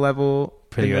casino level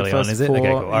pretty in the early on, first is it? 4. Okay,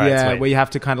 cool. All right, yeah, sweet. where you have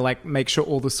to kind of like make sure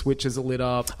all the switches are lit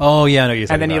up. Oh yeah, I know what you're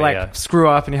talking and then you about, like screw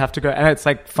up and you have to go, and it's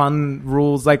like fun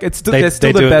rules. Like it's still, They they're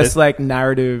still do the it- best like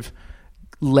narrative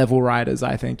level writers,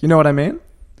 I think. You know what I mean?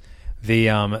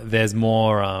 There's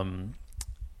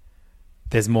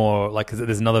more like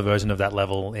there's another version of that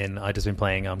level in. I just been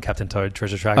playing Captain Toad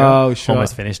Treasure Tracker. Oh, sure.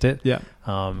 Almost finished it. Yeah.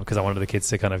 Because I wanted the kids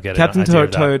to kind of get Captain an idea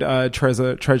of Toad, that.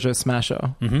 treasure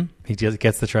smasher. Mm-hmm. He just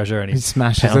gets the treasure and he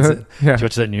smashes pounds it. it. Yeah. He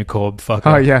watches that new Corb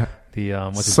fucker. Oh yeah. The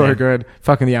what's his So name? good.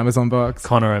 Fucking the Amazon box.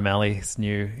 Connor O'Malley's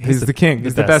new. He's the king.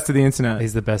 He's the best of the internet.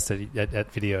 He's the best at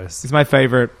videos. He's my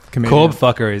favorite comedian. Corb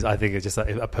fucker is, I think, is just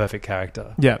a perfect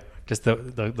character. Yeah. Just the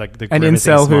an grimacing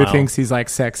incel who smile. thinks he's like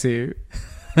sexy.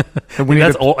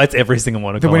 That's every single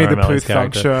one of the Connor Winnie the O'Malley's Pooh thug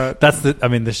character. shirt. That's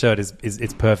the shirt is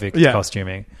it's perfect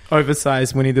costuming.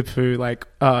 Oversized Winnie the Pooh like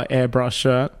airbrush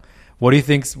shirt. What do you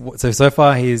think? So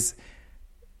far he's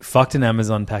fucked an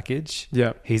Amazon package.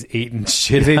 Yeah. He's eaten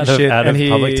shit He's out eaten shit, of and he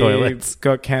public toilets.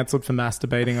 got cancelled for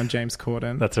masturbating on James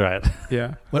Corden. That's right.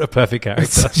 Yeah. What a perfect character.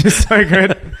 It's just so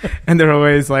good. And they're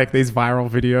always like these viral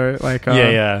video like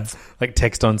like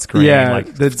text on screen,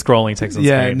 like the scrolling text on screen.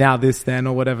 Yeah, now this then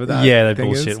or whatever that the thing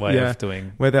bullshit is. way of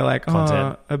doing where they're like,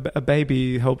 content. a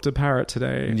baby helped a parrot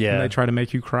today. Yeah. And they try to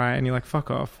make you cry and you're like, fuck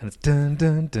off. And it's dun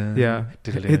dun dun. Yeah.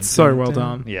 Dun, dun, It's so dun, well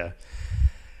dun. done. Yeah.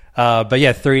 But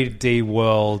yeah, 3D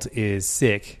World is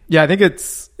sick. Yeah, I think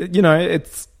it's,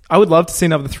 I would love to see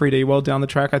another 3D world down the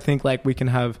track. I think like we can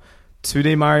have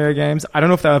 2D Mario games. I don't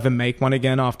know if they'll ever make one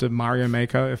again after Mario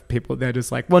Maker. If they're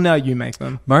just like, well, now you make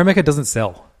them. Mario Maker doesn't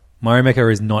sell. Mario Maker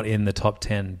is not in the top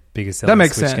 10 biggest selling That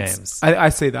makes Switch sense. games. I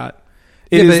see that.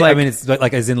 Yeah, It is but, like, I mean, it's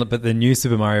like as in, but the new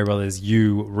Super Mario Brothers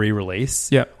U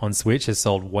re-release Yeah. on Switch has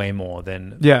sold way more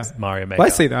than yeah, Mario Maker. Well,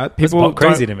 I see that. It's People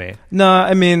crazy don't- to me. No,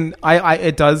 I mean, I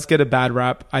it does get a bad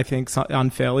rap. I think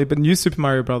unfairly, but New Super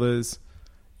Mario Brothers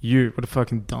U, what a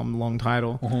fucking dumb long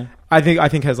title. Mm-hmm. I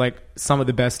think has like some of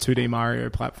the best 2D Mario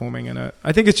platforming in it.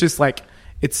 I think it's just like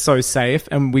it's so safe,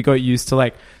 and we got used to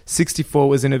like 64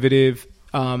 was innovative.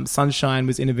 Sunshine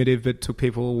was innovative, but took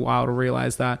people a while to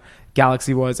realize that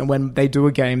Galaxy was. And when they do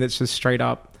a game that's just straight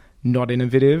up not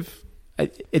innovative,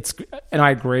 it's, and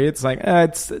I agree, it's like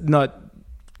it's not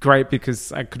great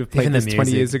because I could have played Even this the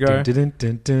 20 years ago. Dun,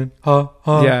 dun, dun, ha,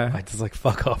 ha. Yeah. I just like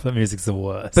fuck off. The music's the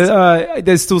worst. But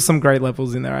there's still some great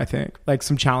levels in there, I think, like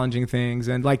some challenging things,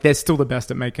 and like they're still the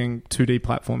best at making 2D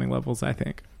platforming levels, I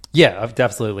think. Yeah,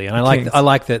 absolutely. And Kings. I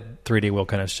like that 3D World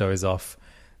kind of shows off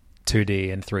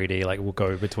 2D and 3D, like we'll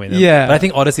go between them. Yeah. But I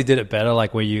think Odyssey did it better,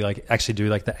 like where you like actually do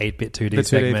like the 8-bit 2D The 2D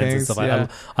segments and things, stuff yeah. like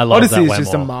that. I love Odyssey that is way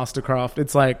just more. a mastercraft.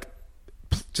 It's like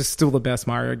just still the best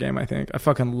Mario game, I think. I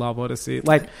fucking love Odyssey.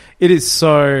 Like it is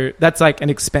so, that's like an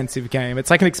expensive game.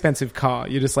 It's like an expensive car.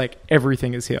 You're just like,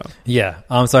 everything is here. Yeah.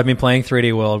 So I've been playing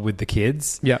 3D World with the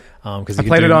kids. Yeah. Because I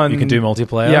played it on, you can do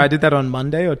multiplayer. Yeah, I did that on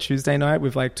Monday or Tuesday night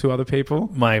with like 2 other people.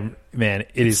 My man,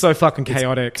 it is So fucking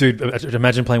chaotic. Dude,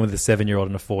 imagine playing with a 7-year-old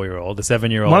and a 4-year-old. The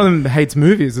 7-year-old, One of them hates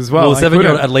movies as well. well, the I 7-year-old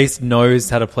couldn't. at least knows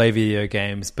how to play video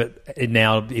games, but it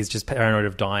now is just paranoid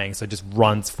of dying, so just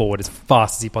runs forward as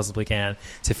fast as he possibly can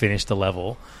to finish the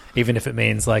level, even if it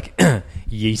means like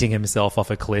yeeting himself off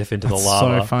a cliff into That's the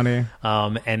lava. so funny.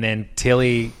 And then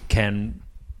Tilly can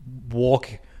walk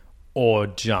or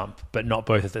jump, but not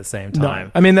both at the same time.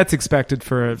 No, I mean, that's expected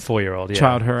for a 4-year-old, yeah.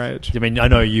 child her age. I mean, I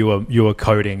know you were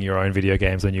coding your own video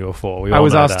games when you were 4. We I all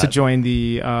was know asked to that. join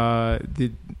the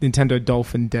Nintendo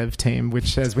Dolphin dev team,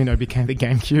 which, as we know, became the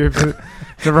GameCube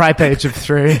at the ripe age of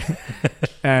 3.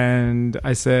 And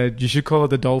I said, "You should call it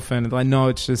the Dolphin." And they're like, "No,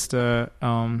 it's just a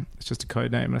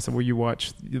code name." And I said, "Well, you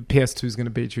watch. The PS2 is going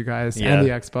to beat you guys and the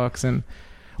Xbox." And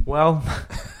well.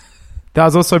 That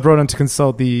was also brought on to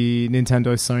consult the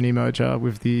Nintendo-Sony merger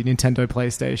with the Nintendo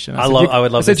PlayStation. I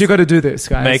would love I said, this. you got to do this,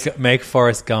 guys. Make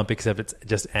Forrest Gump, except it's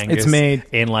just Angus It's made-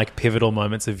 in like pivotal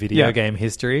moments of video game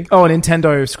history. Oh,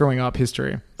 Nintendo screwing up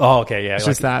history. Oh, okay, yeah. It's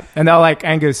just that. And they're like,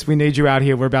 "Angus, we need you out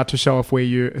here. We're about to show off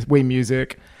Wii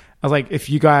Music." I was like, if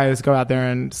you guys go out there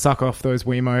and suck off those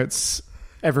Wiimotes,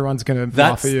 everyone's going to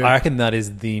laugh at you. I reckon that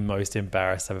is the most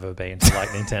embarrassed I've ever been to like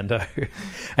Nintendo.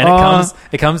 And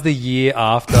it comes the year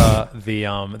after the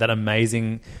that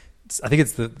amazing, I think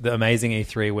it's the amazing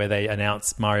E3 where they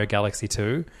announced Mario Galaxy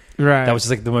 2. Right. That was just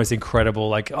like the most incredible.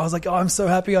 Like I was like, oh, I'm so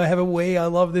happy I have a Wii. I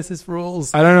love this. This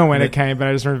rules. I don't know when it came, but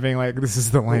I just remember being like, this is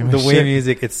the lamest The Wii shit.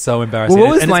 music, it's so embarrassing. Well,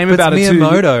 what was And lame it's about it too?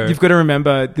 Miyamoto. You've got to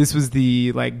remember this was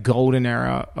the like golden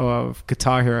era of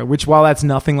Guitar Hero, which while that's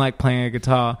nothing like playing a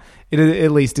guitar, it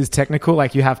at least is technical.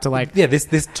 Like you have to like this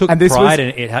took And this pride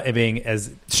was- in it being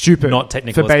as stupid, not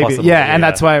technical for baby. as possible. Yeah, and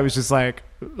that's why it was just like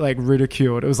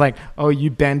ridiculed. It was like, oh,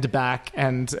 you bend back,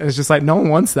 and it's just like no one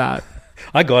wants that.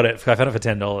 I got it. I found it for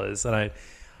 $10, and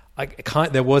I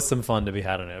can't. There was some fun to be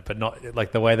had in it, but not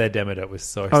like the way they demoed it was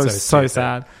so. Oh, it was so stupid.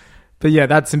 sad. But yeah,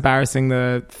 that's embarrassing.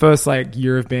 The first like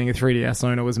year of being a 3DS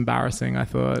owner was embarrassing, I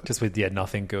thought. Just with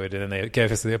nothing good, and then they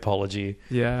gave us the apology.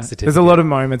 Yeah, certificate. there's a lot of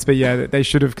moments, but yeah, they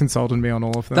should have consulted me on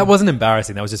all of them. That wasn't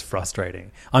embarrassing. That was just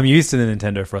frustrating. I'm used to the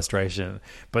Nintendo frustration,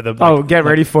 but get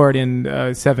ready for it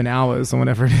in 7 hours or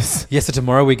whatever it is. Yeah, so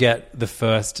tomorrow we get the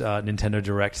first Nintendo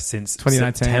Direct since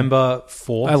 2019. September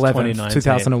 4th, 11th, 2019.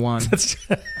 2001.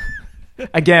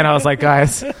 Again, I was like,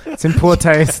 guys, it's in poor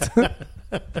taste.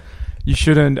 You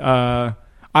shouldn't. I'm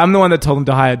the one that told them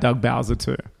to hire Doug Bowser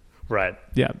too. Right.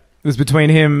 Yeah, it was between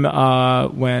him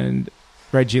when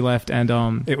Reggie left and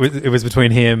It was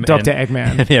between him Dr. and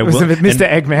Eggman. Yeah, It was Mr.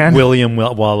 Eggman. William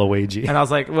Waluigi. And I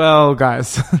was like, well,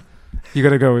 guys, you got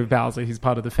to go with Bowser. He's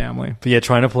part of the family. But yeah,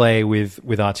 trying to play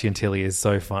with Archie and Tilly is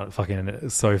so fun, fucking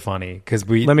so funny because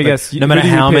we. Let me guess. No matter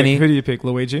how many. Who do you pick?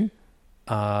 Luigi?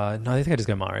 No, I think I just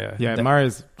go Mario. Yeah,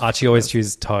 Mario's Archie always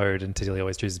chooses Toad and Tilly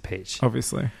always chooses Peach.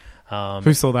 obviously.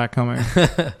 Who saw that coming?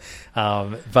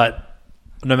 But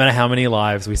no matter how many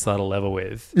lives we start a level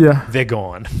with, Yeah. they're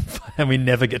gone, and we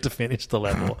never get to finish the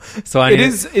level. So It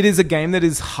is a game that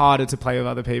is harder to play with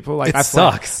other people. Like It I play-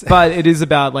 sucks. but it is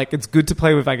about like it's good to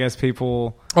play with. I guess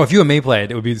people. Oh, if you and me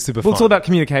played, it would be super fun. Well, it's all about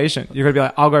communication. You're gonna be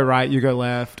like, I'll go right, you go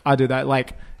left. I do that.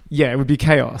 Like Yeah, it would be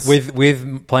chaos.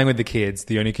 With playing with the kids,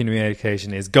 the only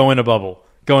communication is go in a bubble,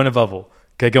 go in a bubble.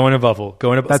 Okay, go in a bubble.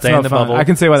 Go in a bubble. That's Stay not in the fun. bubble. I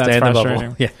can see why Stay that's in the bubble.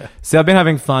 frustrating. Yeah. See, I've been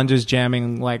having fun just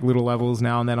jamming like little levels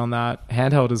now and then on that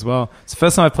handheld as well. It's the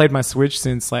first time I played my Switch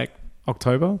since like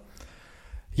October.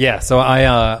 Yeah. So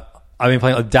I've been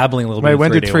playing, dabbling a little bit. Wait,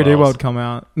 when in did 3D World come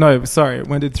out? No, sorry.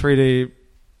 When did 3D?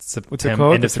 What's it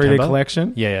called? End The of 3D September?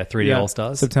 collection. Yeah, 3D All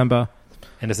Stars. September.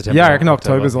 End of September. Yeah, I reckon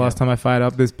October's the last time I fired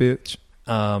up this bitch.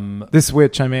 This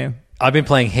Switch, I mean. I've been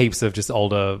playing heaps of just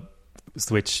older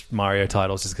Switch Mario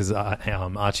titles just because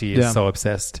Archie is so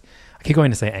obsessed. I keep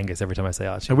going to say Angus every time I say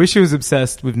Archie. I wish he was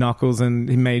obsessed with Knuckles and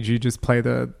he made you just play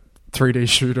the 3D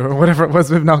shooter or whatever it was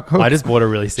with Knuckles. I just bought a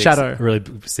really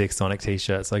sick Sonic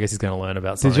t-shirt, so I guess he's going to learn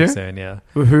about Sonic soon, yeah.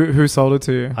 Who sold it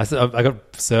to you? I got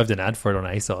served an ad for it on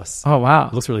ASOS. Oh, wow.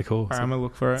 It looks really cool. All right, I'm going to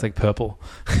look for it. It's like purple.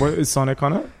 What, is Sonic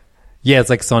on it? Yeah, it's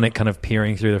like Sonic kind of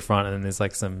peering through the front, and then there's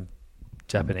like some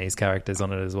Japanese characters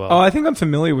on it as well. Oh, I think I'm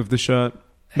familiar with the shirt.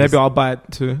 Maybe I'll buy it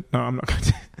too. No, I'm not going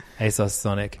to. ASOS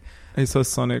Sonic. ASOS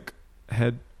Sonic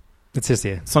head. It's just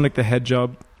here. Sonic the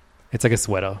Hedgehog. It's like a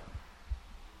sweater.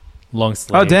 Long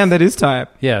sleeve. Oh, damn, that is tight.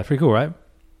 Yeah, pretty cool, right?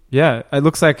 Yeah, it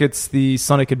looks like it's the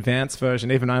Sonic Advance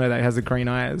version. Even I know that it has the green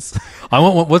eyes. I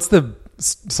want. What's the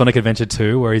Sonic Adventure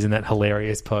 2 where he's in that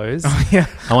hilarious pose? Oh, yeah.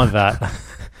 I want that.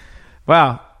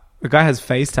 Wow. The guy has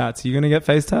face tats. Are you going to get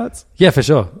face tats? Yeah, for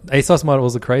sure. ASOS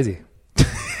models are crazy.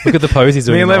 Look at the pose he's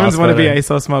doing. Me and Levins want to be photo.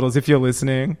 ASOS models if you're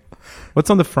listening. What's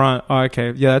on the front? Oh,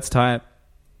 okay. Yeah, that's tight.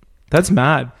 That's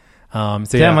mad. So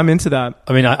Damn, I'm into that.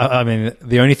 I mean, I mean,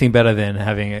 the only thing better than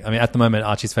having, I mean, at the moment,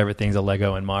 Archie's favorite things are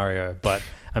Lego and Mario. But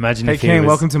imagine Hey, if King,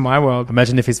 welcome to my world.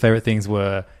 Imagine if his favorite things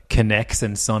were Kinects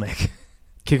and Sonic.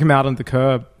 Kick him out on the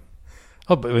curb.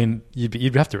 Oh, but I mean,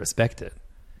 you'd have to respect it.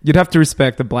 You'd have to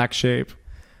respect the black sheep.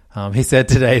 He said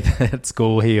today that at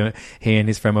school he and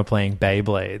his friend were playing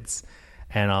Beyblades.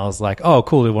 And I was like, oh,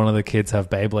 cool. Did one of the kids have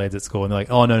Beyblades at school? And they're like,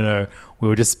 oh, no. We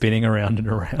were just spinning around and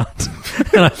around.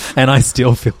 and I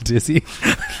still feel dizzy.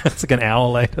 It's like an hour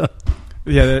later.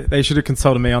 Yeah, they should have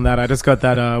consulted me on that. I just got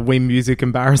that Wii Music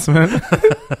embarrassment.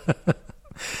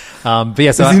 But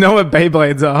yeah, so Does he know what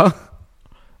Beyblades are?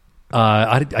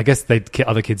 I guess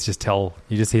other kids just tell.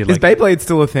 You just hear Is like... Beyblade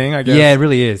still a thing, I guess? Yeah, it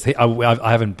really is.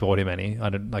 I haven't bought him any. I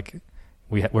don't like...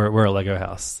 We're a Lego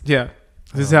house. Yeah.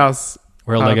 This house...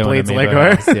 We're a Lego and bleeds Amiibo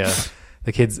Lego. house, yeah.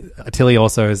 The kids... Tilly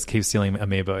also keeps stealing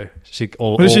Amiibo.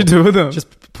 What does she do with them?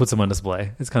 Just puts them on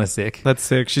display. It's kind of sick. That's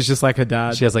sick. She's just like her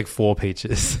dad. She has like 4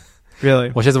 peaches.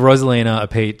 Really? Well, she has a Rosalina, a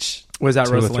peach. Where's that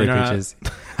 2 or 3 Rosalina peaches.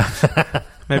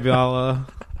 Maybe I'll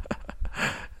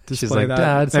She's display like, that.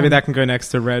 Dad... Maybe that can go next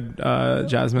to Red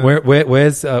Jasmine. Where's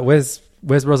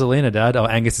Rosalina, Dad? Oh,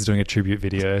 Angus is doing a tribute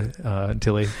video,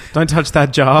 Tilly. Don't touch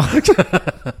that jar.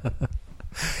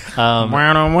 Then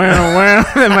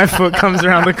my foot comes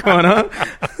around the corner.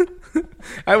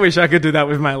 I wish I could do that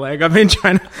with my leg. I've been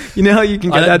trying to... You know how you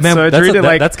can get surgery to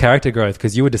like... That's character growth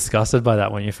because you were disgusted by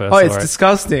that when you first Oh, saw it's it.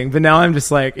 disgusting. But now I'm just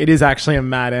like, it is actually a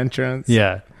mad entrance.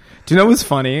 Yeah. Do you know what's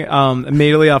funny?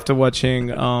 Immediately after watching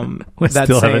We that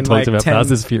still scene, haven't talked like about 10,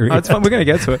 Bowser's Fury Oh, it's fine. We're going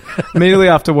to get to it. Immediately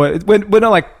after what... We're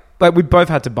not like we both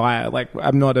had to buy it. Like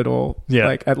I'm not at all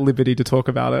like at liberty to talk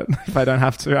about it if I don't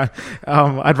have to.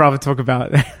 I'd rather talk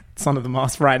about Son of the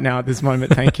Mask right now at this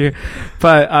moment. Thank you.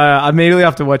 But immediately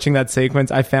after watching that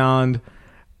sequence, I found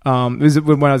it was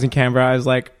when I was in Canberra. I was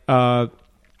like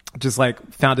just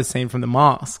like found a scene from The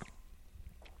Mask.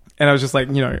 And I was just like,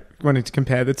 you know, wanting to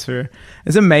compare the two.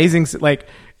 It's amazing. Like,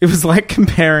 it was like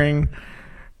comparing,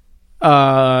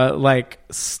 like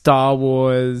Star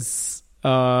Wars,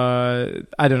 I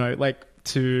don't know, like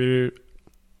to,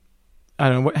 I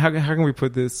don't know, how can we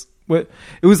put this? It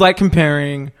was like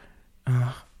comparing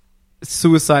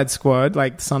Suicide Squad,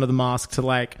 like Son of the Mask, to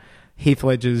like Heath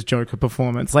Ledger's Joker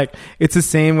performance. Like, it's a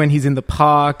scene when he's in the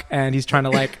park and he's trying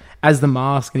to like, as the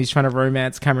Mask, and he's trying to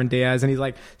romance Cameron Diaz, and he's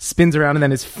like spins around, and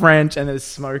then there's French, and there's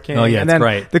smoking. Oh, yeah, and it's then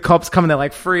great. The cops come and they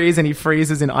like freeze, and he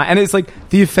freezes and it's like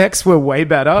the effects were way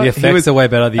better. The effects are way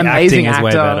better. The acting is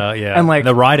way better. Yeah, and like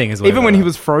the writing is way even better. when he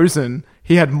was frozen,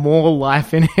 he had more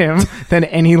life in him than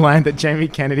any line that Jamie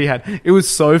Kennedy had. It was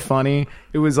so funny.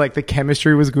 It was like the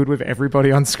chemistry was good with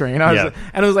everybody on screen. And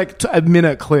it was like a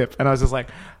minute clip, and I was just like,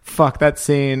 "Fuck, that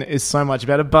scene is so much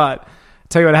better." But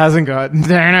tell you what it hasn't got.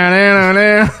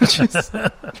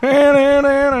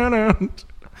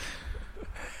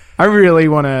 I really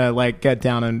want to like get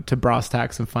down into brass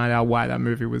tacks and find out why that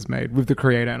movie was made with the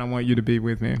creator, and I want you to be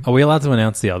with me. Are we allowed to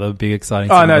announce the other big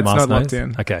exciting Oh, thing? no, it's not locked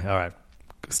in. Okay, all right.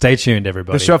 Stay tuned,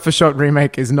 everybody. The shot-for-shot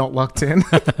remake is not locked in.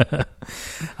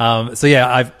 So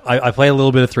yeah, I played a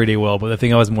little bit of 3D World, but the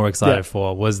thing I was more excited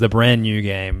for was the brand new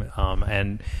game.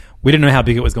 And we didn't know how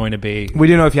big it was going to be. We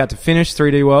didn't know if you had to finish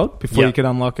 3D World before Yeah. you could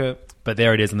unlock it. But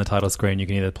there it is in the title screen. You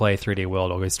can either play 3D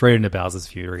World or go straight into Bowser's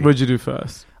Fury. What did you do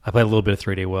first? I played a little bit of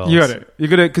 3D World. You got it.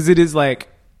 Because it is like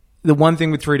the one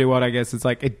thing with 3D World, I guess, is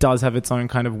like it does have its own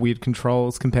kind of weird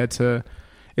controls compared to.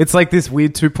 It's like this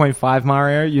weird 2.5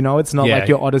 Mario, you know? It's not Yeah. like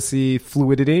your Odyssey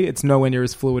fluidity. It's nowhere near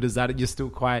as fluid as that. You're still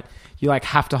quite... You like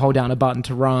have to hold down a button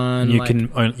to run. You like,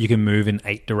 can move in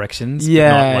 8 directions. but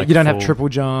Yeah, not, like, you don't have full- triple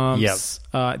jumps.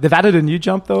 They've added a new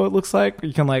jump, though, it looks like.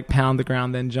 You can like pound the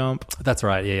ground, then jump. That's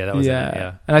right. Yeah, that was it.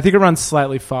 Yeah. And I think it runs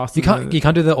slightly faster. You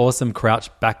can't do the awesome crouch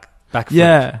back flip.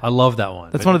 Yeah. I love that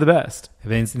one. That's one of the best.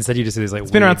 Instead, you just do this like.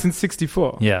 It's been around since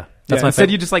 64. Yeah, that's my instead,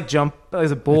 favorite. you just like jump as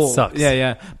a ball. It sucks.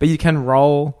 Yeah. But you can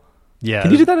roll. Yeah,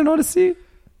 Can you do that in Odyssey?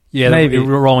 Yeah, Maybe. you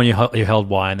roll when you held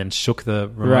Y and then shook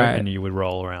the remote, Right. and you would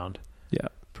roll around. Yeah.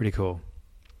 Pretty cool.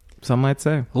 Some might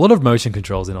say. A lot of motion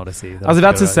controls in Odyssey. I was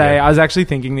about to say, yeah. I was actually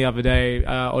thinking the other day,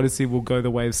 Odyssey will go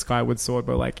the way of Skyward Sword,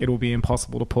 but like it'll be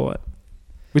impossible to port.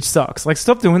 Which sucks. Like,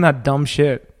 stop doing that dumb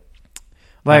shit.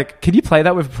 Like, could you play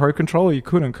that with a Pro Controller? You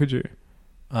couldn't, could you?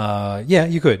 Yeah,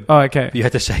 you could. Oh, okay. You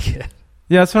had to shake it.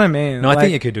 Yeah, that's what I mean. No, I Like,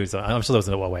 think you could do something. I'm sure there was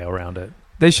a way around it.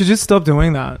 they should just stop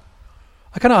doing that.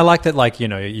 I like that. Like, you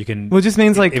know, you can. Well, it just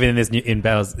means like even in this in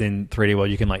 3D World,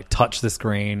 you can like touch the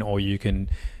screen, or you can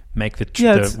make the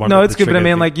yeah, the it's, one no, with it's the good, but I trigger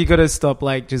mean, thing. like you got to stop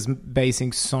like just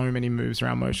basing so many moves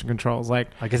around motion controls. Like,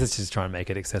 I guess it's just trying to make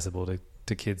it accessible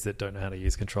to kids that don't know how to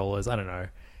use controllers. I don't know.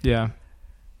 yeah,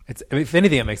 If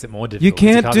anything, it makes it more difficult. you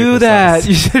 'cause can't be do that.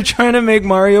 precise. You're trying to make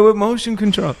Mario with motion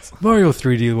controls. Mario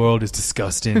 3D World is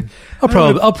disgusting.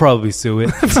 I'll probably sue it.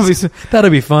 Probably so. That'll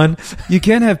be fun. You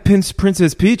can't have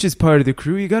Princess Peach as part of the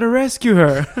crew. You got to rescue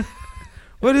her.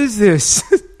 What is this?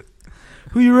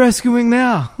 Who are you rescuing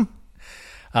now?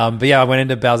 But yeah, I went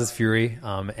into Bowser's Fury,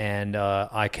 and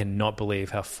I cannot believe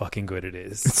how fucking good it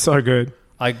is. It's so good.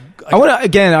 I want to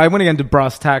get into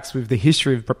brass tacks with the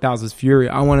history of Bowser's Fury.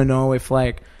 I want to know if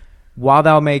like while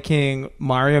they were making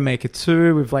Mario Maker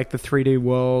 2 with like the 3D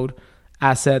World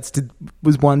assets,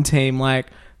 was one team like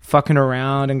fucking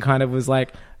around and kind of was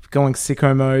like going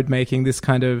sicko mode, making this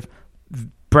kind of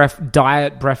Breath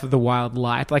of the Wild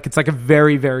light. Like it's like a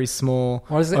very, very small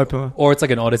what is it? open. Or it's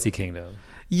like an Odyssey Kingdom.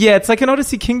 Yeah, it's like an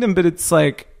Odyssey Kingdom, but it's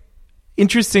like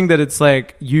interesting that it's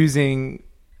like using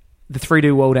the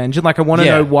 3D World engine. Like I want to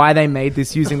Yeah. know why they made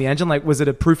this using the engine. Like was it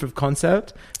a proof of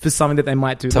concept for something that they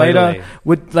might do Totally.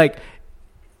 later?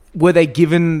 Were they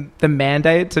given the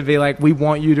mandate to be like, we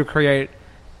want you to create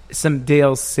some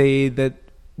DLC that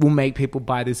will make people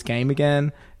buy this game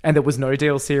again? And there was no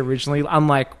DLC originally,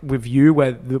 unlike with you,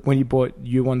 where when you bought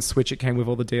you on Switch, it came with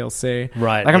all the DLC.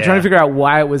 Right, Like I'm trying yeah. to figure out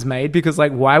why it was made, because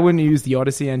like why wouldn't you use the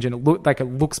Odyssey engine? It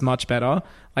looks much better.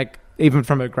 Like even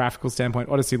from a graphical standpoint,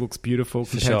 Odyssey looks beautiful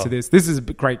compared sure. to this. This is a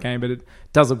great game, but it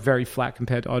does look very flat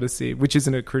compared to Odyssey, which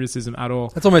isn't a criticism at all.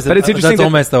 That's almost. But it's interesting That's that-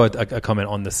 almost though a comment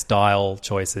on the style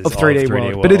choices of 3D,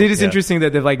 World. But it is yeah. interesting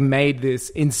that they've like made this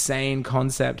insane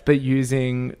concept, but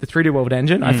using the 3D World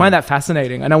engine. I find that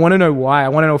fascinating, and I want to know why. I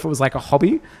want to know if it was like a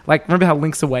hobby. Like remember how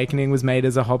Link's Awakening was made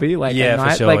as a hobby? Like Yeah, at for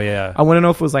night? sure, Like, yeah. I want to know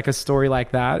if it was like a story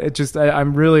like that. It just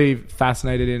I'm really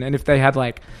fascinated in, and if they had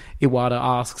like Iwata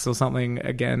Asks or something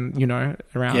again, you know,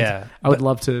 around. Yeah, I would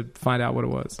love to find out what it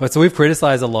was. But so we've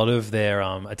criticized a lot of their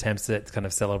attempts at kind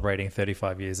of celebrating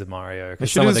 35 years of Mario. They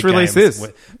should have just released this.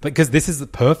 Because this is the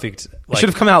perfect. It should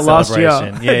have come out last year.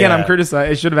 celebration. Yeah, Again, yeah. I'm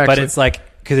criticizing. It should have actually. But it's like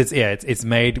because it's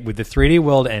made with the 3D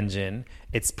World engine.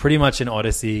 It's pretty much an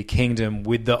Odyssey Kingdom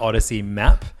with the Odyssey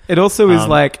map. It also is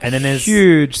like and then there's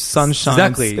huge sunshine.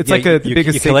 Exactly, It's yeah, like a bigger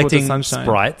you're sequel collecting to Sunshine.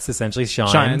 sprites, essentially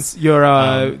Shines. You're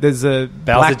there's a Bowser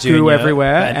black goo Jr.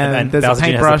 everywhere, and there's Bowser a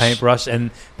Jr. paintbrush. has a paintbrush,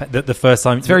 and the first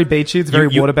time It's very beachy. It's very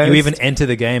you water-based. You even enter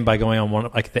the game by going on one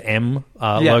like the M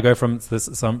logo from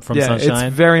Sunshine.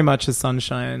 It's very much a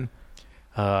Sunshine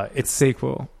It's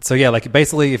sequel. so yeah, like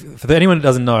basically, for anyone who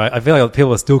doesn't know, I feel like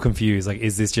people are still confused. Like,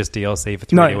 is this just DLC for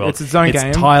 3D No, World? it's its own game.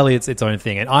 Entirely, it's its own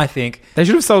thing. And I think They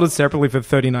should have sold it separately for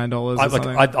 $39 or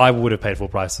something. I would have paid full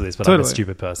price for this, but I'm a Totally.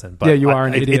 stupid person. But Yeah, you are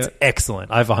an It's idiot.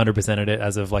 excellent. I've 100%ed it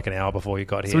as of like an hour before you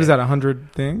got here. So what is that?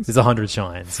 100 things? There's 100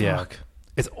 shines. Yeah, Fuck.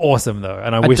 it's awesome though,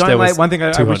 and I I wish don't there was like one thing I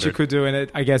wish 200. you could do, and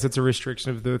I guess it's a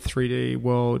restriction of the 3D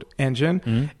World engine,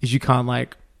 Mm-hmm. is you can't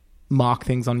like mark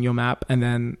things on your map and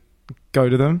then go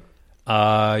to them.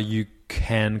 You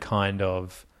can kind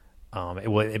of.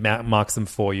 It marks them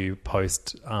for you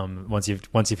post once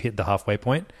you've hit the halfway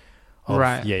point.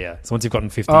 Right. Yeah. So once you've gotten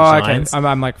 50 Oh, okay. shines,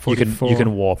 I'm like you 44.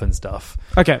 can warp and stuff.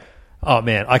 Okay. Oh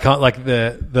man, I can't like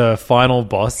the final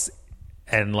boss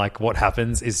and like what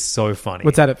happens is so funny.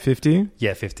 What's that at 50?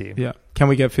 Yeah, 50. Yeah. Can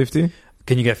we get 50?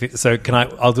 Can you get 50? So can I?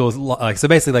 I'll do like so.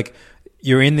 Basically, like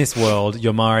you're in this world.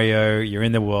 You're Mario. You're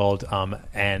in the world,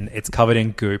 and it's covered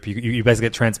in goop. You basically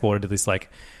get transported to this like.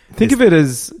 Think of it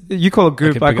as you call it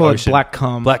goop. Like I call ocean. it black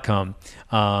cum. Black cum.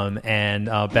 And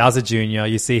Bowser Jr.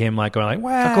 You see him like going like,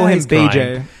 wow. I call him he's BJ,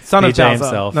 crying. son of BJ Bowser.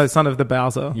 himself. No, son of the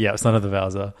Bowser. Yeah, son of the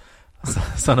Bowser.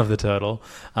 Son of the turtle.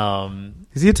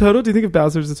 Is he a turtle? Do you think of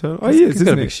Bowser as a turtle? Oh, he is. He's got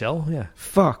a Isn't big he? shell. Yeah,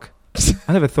 Fuck.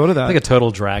 I never thought of that. like a turtle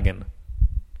dragon.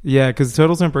 Yeah, because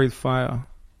turtles don't breathe fire.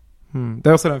 They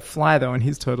also don't fly though, and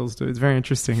his turtles do. It's very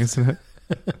interesting, isn't it?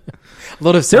 A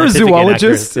lot of Is there a scientific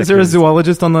zoologist? Is there a inaccuracies.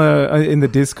 zoologist on the in the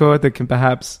Discord that can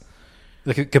perhaps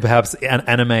That could perhaps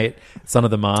animate Son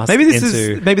of the Mask. maybe this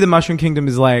into, is maybe the Mushroom Kingdom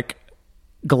is like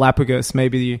Galapagos.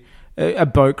 Maybe a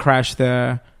boat crashed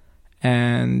there,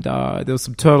 and there was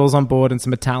some turtles on board and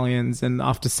some Italians. And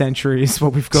after centuries,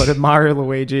 what we've got at Mario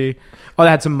Luigi. Oh, they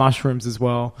had some mushrooms as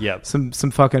well. Yep. Some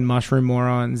fucking mushroom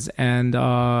morons and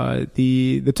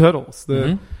the turtles.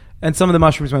 Mm-hmm. And some of the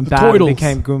mushrooms went bad and turtles.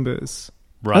 became Goombas.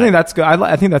 Right. I think that's good.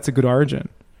 I think that's a good origin.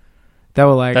 They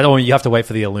were like That one, you have to wait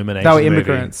for the Illumination. They were movie.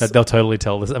 immigrants. They'll totally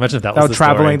tell this. Imagine if that They was were the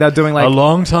traveling. story. They're doing like a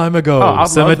long time ago. Oh, I'd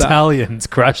some love that. Italians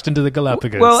crashed into the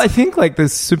Galapagos. Well, I think like the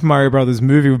Super Mario Brothers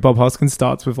movie with Bob Hoskins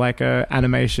starts with like a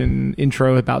animation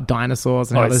intro about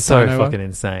dinosaurs and how it's there's so dino- fucking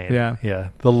insane. Yeah. yeah.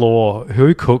 The lore.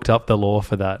 Who cooked up the lore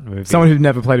for that movie? Someone who'd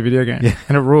never played a video game,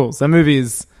 and it rules. That movie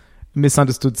is a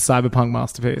misunderstood cyberpunk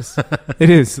masterpiece. It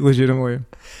is legitimately.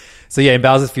 So yeah, in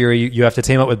Bowser's Fury, you have to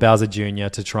team up with Bowser Jr.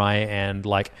 to try and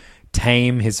like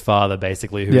tame his father,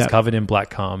 basically, who's Yeah. covered in black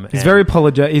cum. He's and very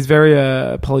apologetic. He's very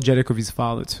apologetic of his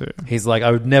father too. He's like,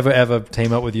 I would never ever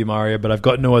team up with you, Mario, but I've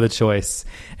got no other choice.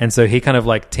 And so he kind of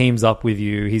like teams up with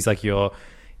you. He's like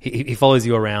he follows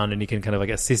you around and he can kind of like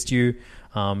assist you.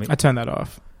 I turned that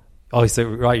off. Oh, so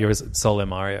right, you're a solo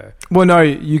Mario. Well, no,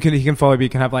 he can follow you. You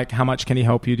can have like, how much can he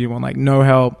help you? Do you want like no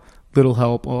help, little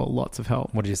help, or lots of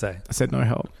help? What did you say? I said no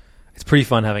help. It's pretty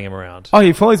fun having him around. Oh,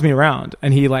 he follows me around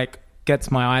and he like gets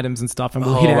my items and stuff and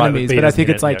will hit right, enemies. but he But I doesn't think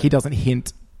hit it's like it, he doesn't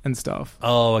hint and stuff.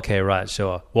 Oh, okay, right,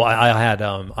 sure. Well,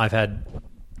 I've had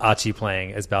Archie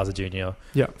playing as Bowser Jr.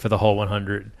 Yeah. for the whole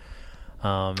 100.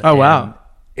 Oh, wow.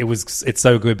 It's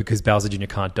so good because Bowser Jr.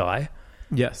 can't die.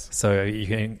 Yes. So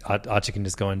Archie can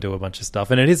just go and do a bunch of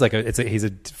stuff, and it is like he's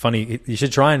a funny. You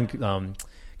should try and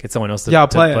get someone else to, Yeah, I'll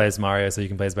to play play it. as Mario, so you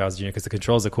can play as Bowser Jr. because the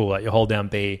controls are cool. Like you hold down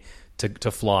B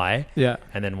to fly, Yeah.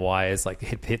 and then Y is like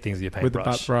hit things with your paintbrush. With the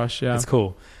butt brush, yeah. it's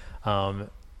cool.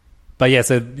 But yeah,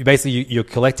 so basically you're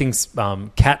collecting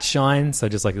cat shine, so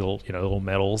just like little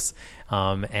medals,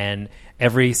 and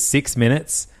every 6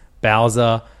 minutes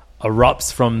Bowser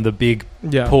erupts from the big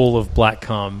Yeah. pool of black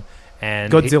cum.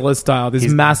 And Godzilla style. This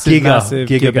he's massive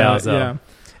Giga Bowser. Yeah.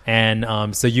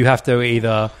 And so you have to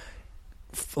either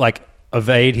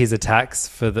evade his attacks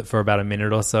for about a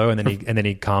minute or so, and then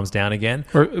he calms down again.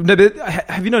 No, but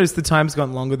have you noticed the time's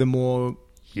gone longer the more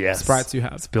Yes, sprites you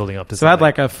have? It's building up to. So I had something.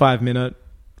 like a 5-minute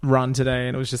run today,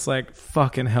 and it was just like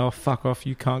fucking hell, fuck off,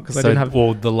 you can't, because I So, didn't have.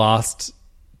 well, for the last.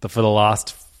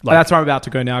 That's where I'm about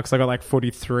to go now because I got like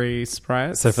 43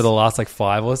 sprites. So for the last like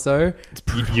 5 or so,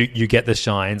 you get the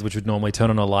shines, which would normally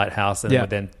turn on a lighthouse and Yeah. would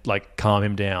then like calm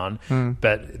him down.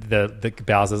 But the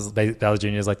Bowser Jr.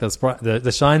 is like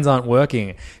the shines aren't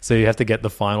working, so you have to get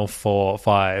the final 4 or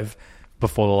 5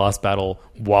 before the last battle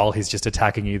while he's just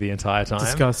attacking you the entire time.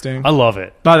 Disgusting. I love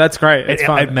it. No, that's great. It's It-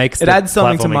 fun. it makes it the adds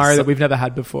something to platforming Mario so- that we've never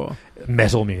had before.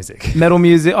 Metal music. Metal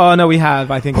music. Oh no, we have.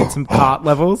 I think it's some cart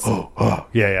levels.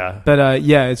 Yeah. But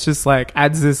yeah, it's just like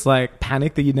adds this like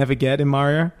panic that you never get in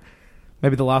Mario.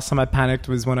 Maybe the last time I panicked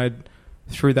was when I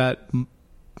threw that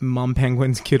mum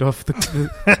penguin's kid off the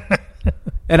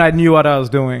and I knew what I was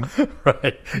doing.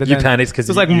 Right. But You then panicked because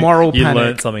it was like moral you panic.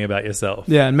 learned something about yourself.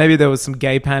 Yeah, and maybe there was some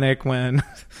gay panic when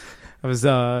I was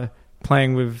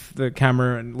playing with the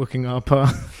camera and looking up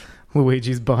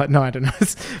Luigi's butt. No, I don't know.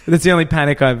 But that's the only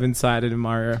panic I've incited in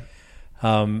Mario.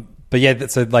 But yeah,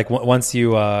 so like once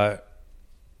you've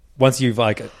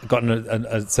like gotten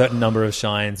a certain number of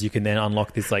shines, you can then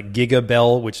unlock this like Giga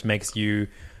Bell, which makes you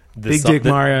Big Dick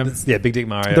Mario. Big Dick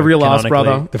Mario, The real ass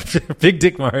canonically. Big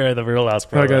Dick Mario, the real ass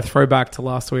Gotta brother. go throwback to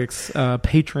last week's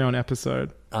Patreon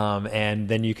episode. And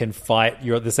then you can fight.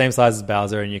 You're the same size as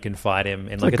Bowser, and you can fight him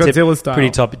in like Like a Godzilla style.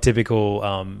 pretty typical,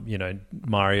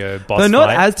 Mario boss No, not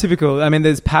fight. as typical. I mean,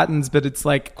 there's patterns, but it's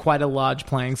like quite a large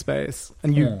playing space,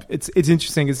 and it's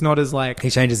interesting. It's not as like He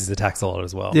changes his attacks a lot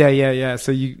as well. yeah.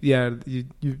 So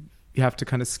you have to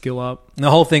kind of skill up. And the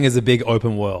whole thing is a big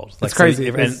open world. Like, It's crazy.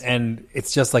 and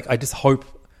it's just like I just hope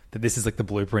that this is like the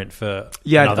blueprint for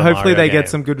Yeah, another hopefully Mario they game. get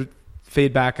some good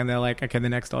feedback and they're like, okay, the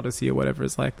next Odyssey or whatever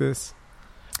is like this.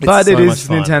 It's But so it much is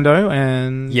fun. Nintendo,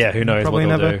 and Yeah, who knows probably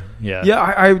what they'll never. do. Yeah.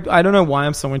 Yeah, I don't know why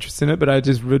I'm so interested in it, but I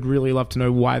just would really love to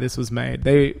know why this was made.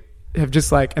 They have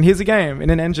just like, and here's a game in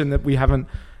an engine that we haven't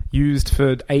used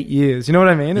for 8 years. You know what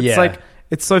I mean? It's Yeah. like,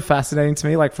 it's so fascinating to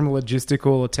me, like from a logistical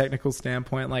or technical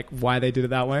standpoint, like why they did it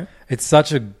that way. It's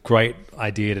such a great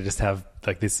idea to just have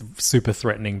like this super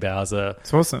threatening Bowser.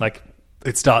 It's awesome. Like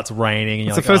it starts raining and you're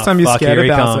It's like, the first "Oh, time you're fuck, scared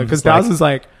here of he Bowser comes." because Bowser's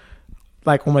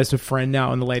like almost a friend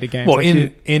now in the later games. Well, Like,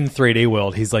 in 3D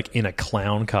World, he's like in a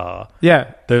clown car.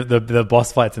 yeah. The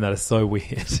boss fights in that are so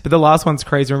weird. But the last one's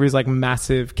crazy. Remember, he's like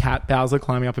massive cat Bowser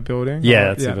climbing up a building. Yeah,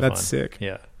 that's super that's fun. sick.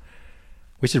 Yeah,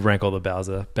 we should rank all the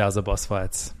Bowser boss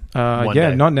fights. Yeah, one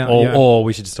day. not now. Or, yeah. or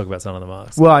we should just talk about Son of the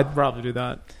Mask. Well, I'd rather do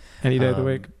that any day of the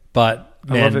week. But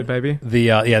I man, love it, baby.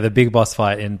 The big boss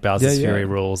fight in Bowser's Yeah, yeah. Fury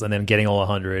rules, and then getting all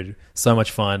 100, so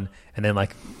much fun. And then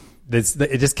like,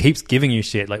 it just keeps giving you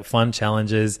shit like fun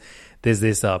challenges. There's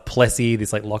this Plessy,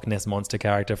 this like Loch Ness monster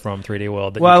character from 3D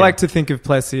World. That Well, you I can- like to think of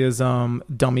Plessy as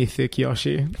dummy thick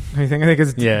Yoshi. I think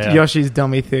it's Yeah. Yoshi's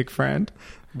dummy thick friend.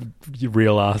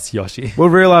 real ass Yoshi. Well,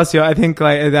 realize I think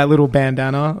like that little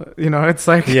bandana. You know, it's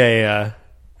like Yeah.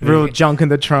 real junk in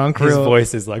the trunk. His real,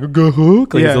 voice is like, go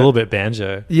hook. Like, Yeah. It's a little bit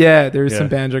banjo. Yeah, there is Yeah. some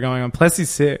banjo going on. Plessy's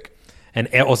sick. And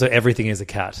also everything is a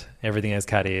cat. Everything has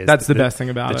cat ears. That's the best thing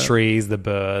about the it. trees, the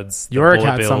birds. the You're a bullet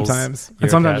cat bills. sometimes, You're and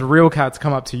a sometimes cat. real cats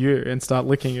come up to you and start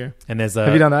licking you. And there's a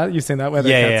Have you done that? You've seen that? Where the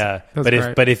yeah, cats, yeah. That's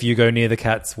But great. if you go near the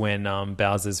cats when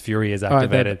Bowser's Fury is Oh, they're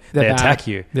activated, they bad. attack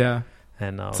you. Yeah,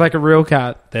 And it's like a real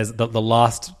cat. there's the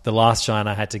last shine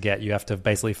I had to get. You have to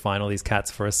basically find all these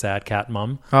cats for a sad cat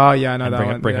mum. Oh yeah, I know And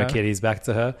that bring one. her yeah. kitties back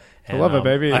to her. And, love her,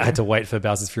 baby. I had to wait for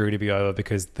Bowser's Fury to be over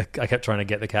because I kept trying to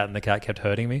get the cat and the cat kept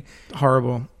hurting me.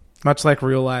 Horrible, much like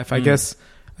real life. Hmm. I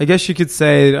guess you could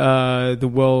say the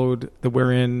world that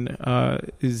we're in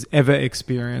is ever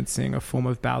experiencing a form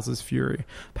of Bowser's Fury.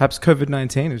 Perhaps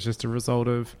COVID-19 is just a result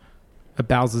of a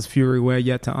Bowser's Fury we're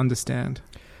yet to understand.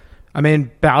 I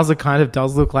mean, Bowser kind of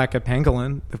does look like a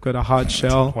pangolin. They've got a hard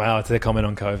shell. Wow, it's their comment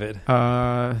on COVID.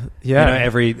 Yeah. You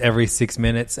know, every 6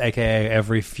 minutes, aka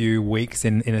every few weeks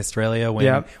in Australia. When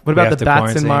Yeah. What we about have the to bats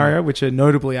quarantine. in Mario, which are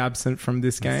notably absent from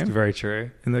this It's game very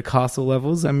true. in the castle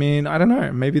levels? I mean, I don't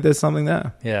know. Maybe there's something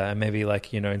there. Yeah, and maybe like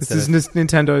This instead is of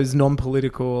Nintendo's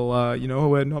non-political.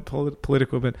 We're not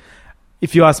political, but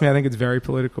if you ask me, I think it's very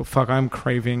political. Fuck, I'm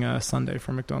craving a sundae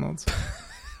from McDonald's.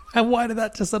 and why did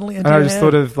that just suddenly And enter I your just head?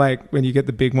 thought of like when you get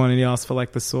the big one and you ask for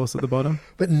like the sauce at the bottom.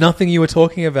 But nothing you were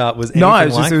talking about was anything No, it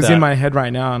was like it was that. in my head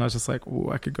right now, and I was just like, ooh,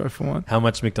 I could go for one. How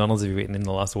much McDonald's have you eaten in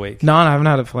the last week? No, I haven't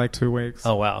had it for like 2 weeks.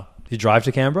 Oh wow, you drive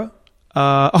to Canberra?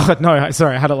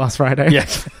 Sorry, I had it last Friday. Yeah.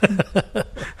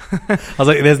 I was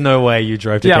like, there's no way you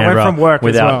drove to Yeah, I went Canberra from work as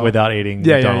without well. without eating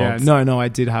Yeah. McDonald's. No, I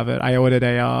did have it. I ordered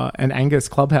an Angus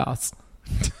Clubhouse.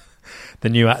 The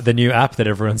new app that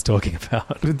everyone's talking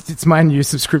about. It's my new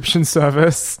subscription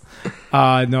service. No,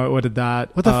 I ordered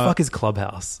that. What the fuck is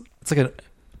Clubhouse? It's like an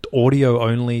audio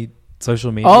only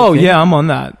social media. Oh thing? yeah, I'm on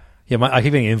that. Yeah, I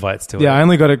keep getting invites to it. Yeah, I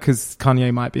only got it because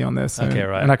Kanye might be on there soon. Okay,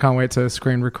 right. And I can't wait to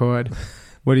screen record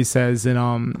what he says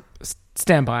and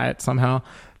stand by it somehow.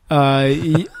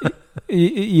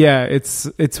 Yeah,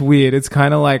 it's weird. It's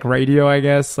kind of like radio, I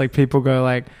guess. Like people go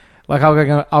like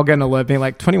I'll get an alert being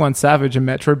like 21 Savage and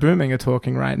Metro Booming are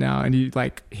talking right now, and you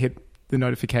like hit the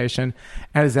notification,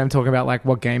 and it's them talking about like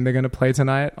what game they're going to play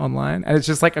tonight online, and it's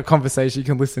just like a conversation you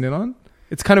can listen in on.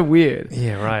 It's kind of weird.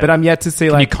 Yeah, right. But I'm yet to see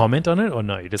Can like you comment on it or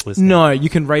no? You just listen. no, you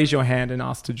can raise your hand and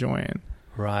ask to join.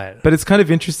 Right. But it's kind of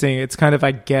interesting. It's kind of,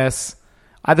 I guess,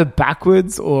 either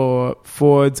backwards or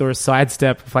forwards or a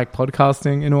sidestep of like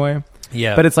podcasting in a way.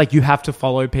 Yeah. But it's like you have to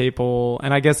follow people.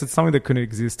 And I guess it's something that couldn't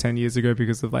exist 10 years ago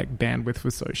because of like bandwidth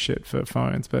was so shit for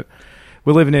phones. But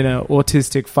we're living in an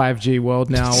autistic 5G world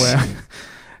now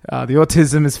where the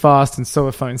autism is fast and so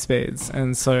are phone speeds.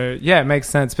 And so, yeah, it makes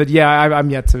sense. But yeah, I'm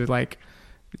yet to like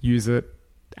use it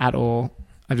at all.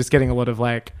 I'm just getting a lot of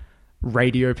like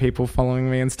radio people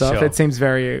following me and stuff. Sure. It seems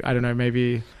very, I don't know,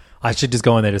 maybe I should just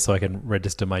go on there just so I can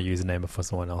register my username before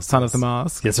someone else. Son of does. the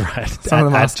Mask. That's right. Son of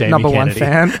the Mask, Jamie number one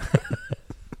Kennedy. fan.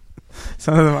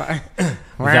 Son of the Mask.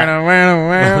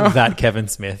 That Kevin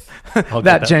Smith. I'll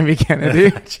That get Jamie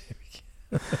Kennedy.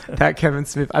 That Kevin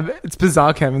Smith. It's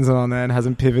bizarre Kevin's on there and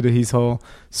hasn't pivoted his whole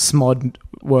smod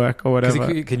work or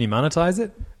whatever. Can you monetize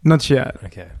it? Not yet.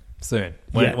 Okay, soon.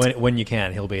 Yet. When you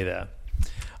can, he'll be there.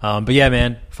 But yeah,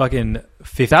 man, fucking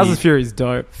 50, Bowser's Fury is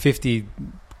dope. 50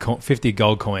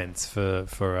 gold coins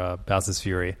for Bowser's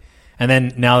Fury. And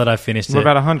then now that I've finished What it,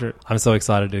 about 100? I'm so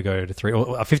excited to go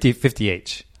to 50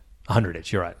 each. 100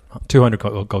 each. You're right. 200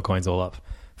 gold coins all up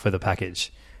for the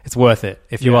package. It's worth it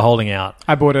if you are holding out.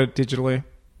 I bought it digitally.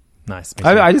 Nice.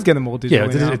 I just get them all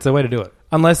digitally. Yeah, now. it's a way to do it.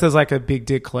 Unless there's like a big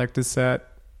dick collector's set.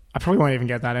 I probably won't even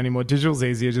get that anymore. Digital's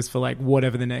easier just for like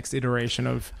whatever the next iteration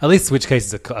of. At least Switch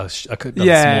cases are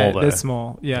small though. They're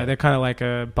small. Yeah, they're kind of like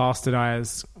a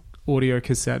bastardized audio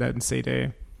cassette and CD.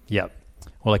 Yep.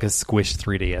 Or like a squished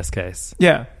 3DS case.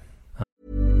 Yeah.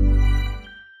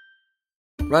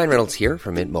 Ryan Reynolds here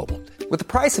from Mint Mobile. With the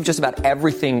price of just about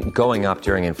everything going up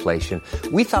during inflation,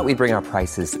 we thought we'd bring our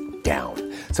prices down.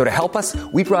 So to help us,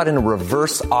 we brought in a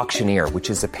reverse auctioneer, which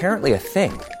is apparently a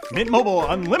thing. Mint Mobile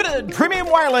Unlimited Premium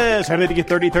Wireless. How to get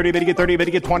 30, 30, bit to get 30, bit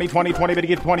to get 20, 20, 20, bit to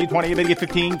get 20, 20, bit to get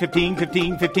 15, 15,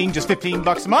 15, 15, just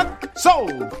 $15 a month?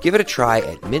 Sold! Give it a try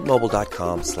at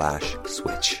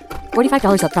mintmobile.com/switch.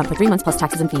 $45 up front for 3 months plus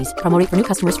taxes and fees. Promo rate for new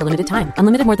customers for limited time.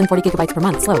 Unlimited more than 40 gigabytes per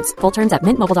month. Slows full terms at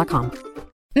mintmobile.com.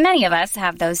 Many of us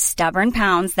have those stubborn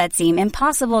pounds that seem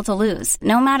impossible to lose,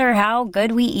 no matter how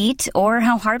good we eat or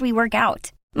how hard we work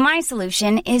out. My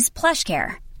solution is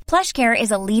PlushCare. PlushCare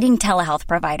is a leading telehealth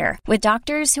provider with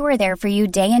doctors who are there for you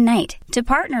day and night to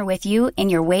partner with you in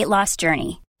your weight loss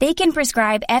journey. They can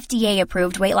prescribe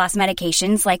FDA-approved weight loss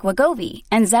medications like Wegovy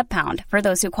and Zepbound for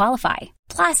those who qualify.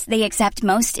 Plus, they accept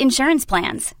most insurance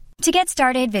plans. To get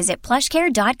started, visit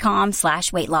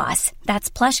plushcare.com/weightloss.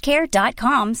 That's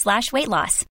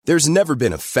plushcare.com/weightloss. There's never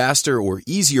been a faster or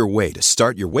easier way to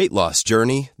start your weight loss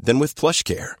journey than with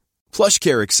PlushCare.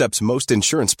 PlushCare accepts most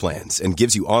insurance plans and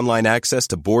gives you online access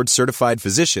to board-certified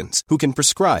physicians who can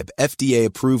prescribe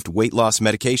FDA-approved weight loss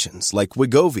medications like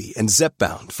Wegovy and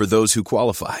Zepbound for those who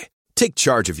qualify. Take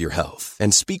charge of your health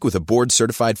and speak with a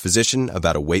board-certified physician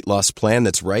about a weight loss plan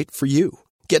that's right for you.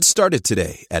 Get started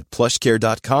today at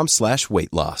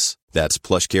plushcare.com/weightloss. That's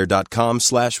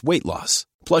plushcare.com/weightloss.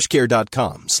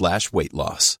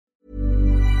 plushcare.com/weightloss.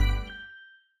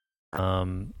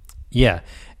 Yeah.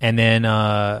 And then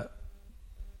the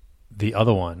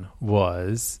other one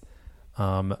was,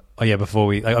 before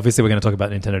we, obviously we're going to talk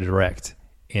about Nintendo Direct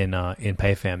in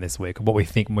PayFam this week, what we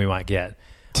think we might get.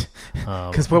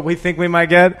 Because what we think we might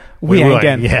get, we ain't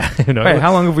getting. Yeah. Wait,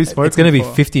 how long have we spoken? It's going to be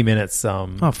for? 50 minutes. Oh,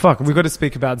 fuck. We've got to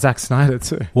speak about Zack Snyder,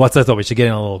 too. I thought we should get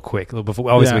in a little quick. Before,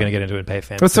 obviously, we're going to get into it in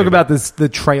PayFam. Let's talk about the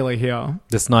trailer here.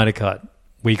 The Snyder Cut.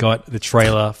 We got the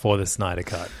trailer for the Snyder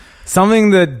Cut.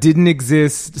 Something that didn't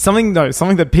exist. Something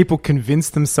that people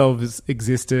convinced themselves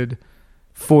existed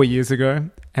 4 years ago.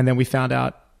 And then we found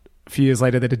out a few years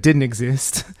later that it didn't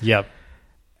exist. Yep.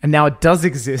 And now it does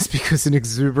exist because an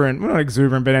not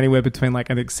exuberant, but anywhere between like,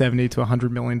 I think $70 to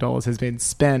 $100 million has been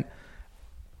spent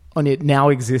on it now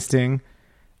existing.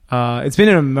 It's been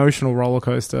an emotional roller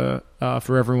coaster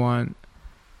for everyone.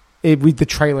 The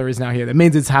trailer is now here. That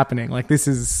means it's happening. Like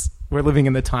we're living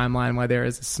in the timeline where there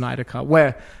is a Snyder Cut,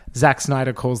 where Zack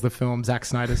Snyder calls the film Zack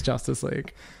Snyder's Justice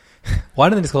League. Why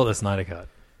didn't they just call it the Snyder Cut?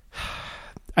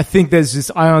 I think I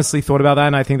honestly thought about that,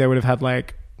 and I think they would have had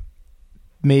like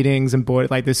meetings and board,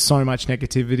 like there's so much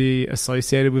negativity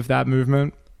associated with that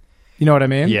movement. You know what I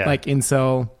mean? Yeah. Like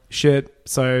incel shit.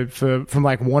 So from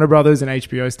like Warner Brothers and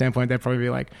HBO standpoint, they'd probably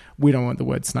be like, we don't want the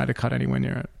word Snyder Cut anywhere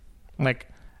near it. Like,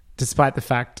 despite the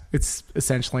fact it's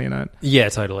essentially in it. Yeah,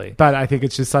 totally. But I think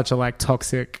it's just such a like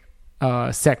toxic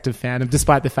sect of fandom,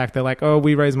 despite the fact they're like, oh,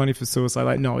 we raise money for suicide.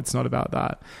 Like, no, it's not about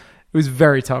that. It was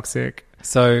very toxic.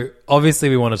 So obviously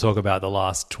we want to talk about the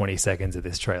last 20 seconds of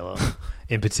this trailer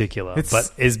in particular.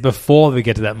 But before we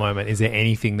get to that moment, is there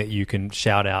anything that you can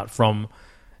shout out from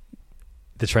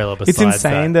the trailer besides that? It's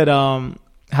insane that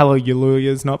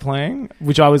Hallelujah's not playing,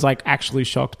 which I was like actually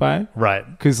shocked by. Right.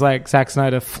 Because like Zack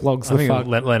Snyder flogs the fuck.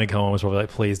 Leonard Cohen was probably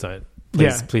like, please don't.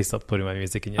 Please stop putting my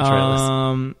music in your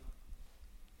trailers.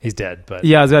 He's dead, but...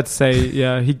 Yeah, I was about to say,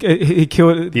 yeah, he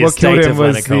killed... The what killed estate him of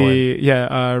was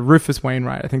Leonard Rufus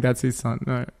Wainwright. I think that's his son.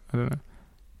 No, I don't know.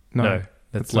 No,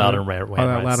 that's Loudon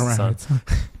Wainwright's son.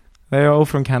 They're all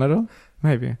from Canada?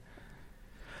 Maybe.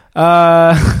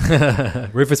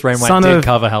 Rufus Wainwright did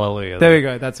cover Hallelujah. There we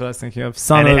go. That's what I was thinking of.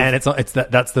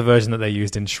 That's the version that they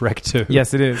used in Shrek 2.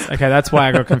 Yes, it is. Okay, that's why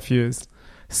I got confused.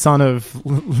 Son of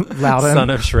Loudon. Son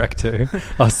of Shrek 2.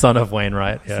 Or son of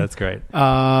Wainwright. Yeah, that's great.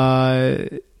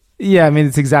 Yeah, I mean,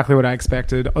 it's exactly what I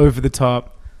expected. Over the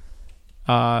top.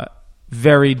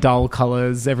 Very dull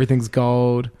colors. Everything's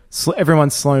gold.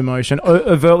 Everyone's slow motion.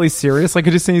 Overtly serious. Like,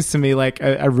 it just seems to me like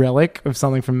a relic of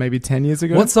something from maybe 10 years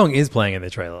ago. What song is playing in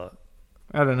the trailer?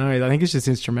 I don't know. I think it's just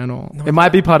instrumental. It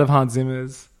might be part of Hans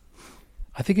Zimmer's.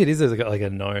 I think it is like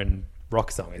a known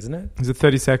rock song, isn't it? Is it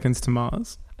 30 Seconds to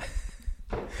Mars?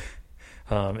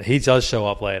 He does show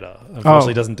up later.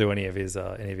 Unfortunately, doesn't do any of his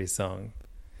song.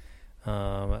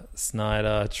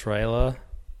 Snyder trailer.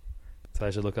 that I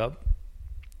should look up?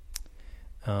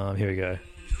 Here we go.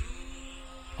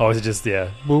 Oh, is it just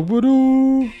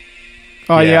Oh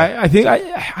yeah. I think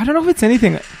I don't know if it's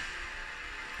anything.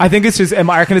 I think it's just. I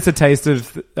reckon it's a taste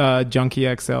of Junkie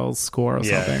XL's score or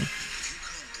something.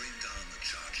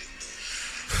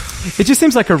 It just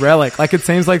seems like a relic. Like it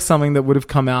seems like something that would have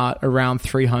come out around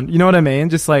 300. You know what I mean?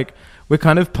 Just like we're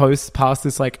kind of past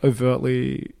this like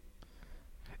overtly.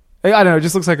 I don't know. It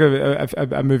just looks like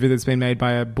a movie that's been made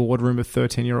by a boardroom of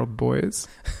 13-year-old boys.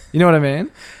 You know what I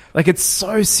mean? Like it's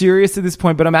so serious at this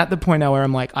point, but I'm at the point now where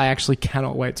I'm like, I actually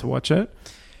cannot wait to watch it.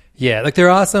 Yeah, like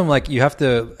there are some, like you have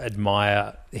to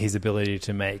admire his ability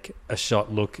to make a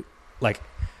shot look like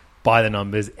by the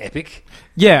numbers epic.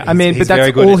 Yeah, I mean, but that's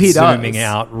very good all at he does. zooming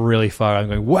out really far. I'm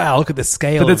going, wow, look at the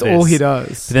scale. But that's of this. all he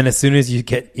does. But then as soon as you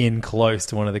get in close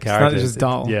to one of the characters, it's just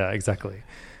dull. Yeah, exactly.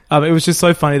 It was just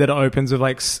so funny that it opens with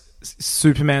like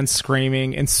Superman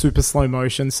screaming in super slow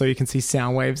motion, so you can see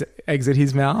sound waves exit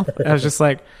his mouth. I was just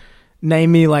like,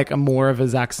 name me like more of a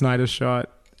Zack Snyder shot,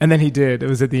 and then he did. It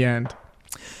was at the end.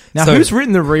 Now, who's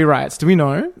written the rewrites? Do we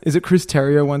know? Is it Chris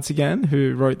Terrio once again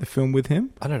who wrote the film with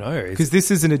him? I don't know. Because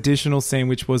this is an additional scene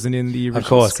which wasn't in the original Of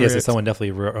course, script. yes. Someone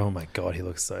definitely wrote. Oh my god, he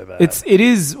looks so bad. It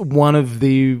is one of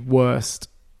the worst.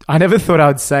 I never thought I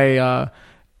would say a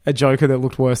Joker that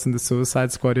looked worse than the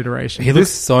Suicide Squad iteration. He looks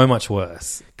so much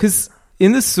worse. Because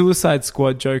in the Suicide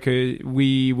Squad Joker,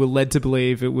 we were led to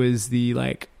believe it was the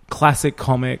like classic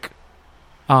comic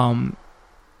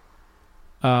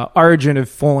origin of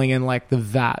falling in like the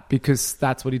vat, because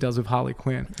that's what he does with Harley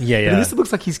Quinn. Yeah. But this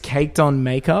looks like he's caked on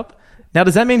makeup. Now,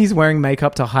 does that mean he's wearing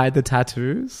makeup to hide the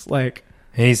tattoos? Like,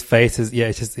 and his face is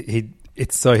it's just he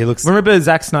looks. Remember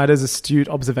Zack Snyder's astute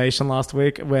observation last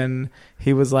week when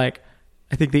he was like,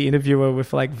 I think the interviewer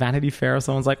with like Vanity Fair or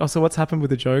someone's like, oh, so what's happened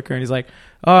with the Joker? And he's like,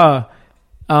 I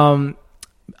don't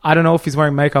know if he's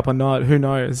wearing makeup or not. Who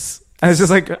knows? And it's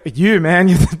just like, you're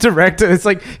the director. It's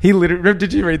like, he literally,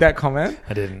 did you read that comment?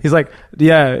 I didn't. He's like,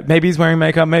 yeah, maybe he's wearing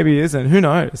makeup, maybe he isn't. Who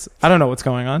knows? I don't know what's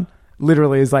going on.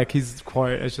 Literally is like his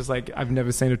quote. It's just like, I've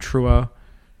never seen a truer.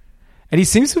 And he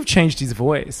seems to have changed his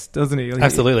voice, doesn't he? Like,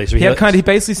 absolutely. He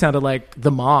basically sounded like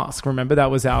The Mask. Remember?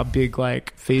 That was our big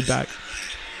like feedback.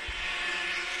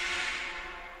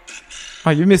 Oh,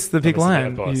 you missed the big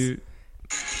line. Here you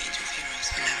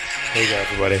go,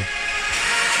 everybody.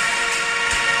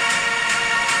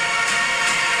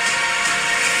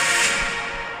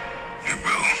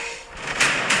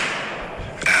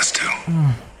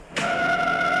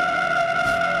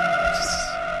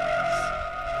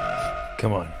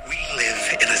 Come on. We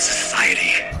live in a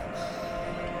society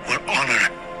where honor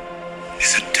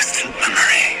is a distant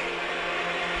memory.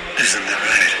 Isn't that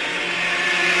right?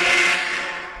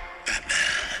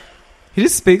 He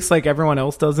just speaks like everyone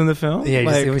else does in the film. Yeah,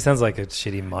 like, he sounds like a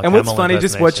shitty Mark And what's Hamill funny,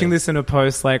 just watching impersonation. this in a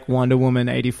post like Wonder Woman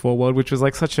 84 world, which was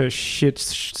like such a shit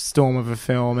storm of a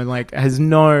film, and like has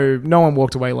no one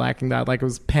walked away liking that. Like it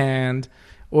was panned.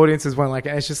 Audiences weren't like,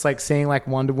 it's just like seeing like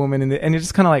Wonder Woman and you're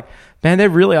just kind of like, man, they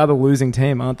really are the losing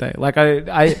team, aren't they? Like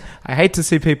I hate to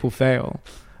see people fail,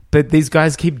 but these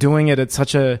guys keep doing it at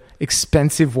such a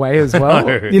expensive way as well.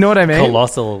 You know what I mean?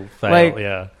 Colossal fail, like,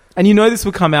 yeah. And you know this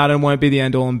will come out and won't be the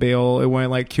end all and be all. It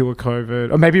won't like cure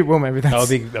COVID, or maybe it will. Maybe That would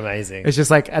be amazing. It's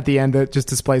just like at the end it just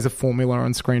displays a formula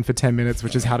on screen for 10 minutes,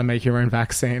 which is how to make your own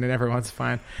vaccine, and everyone's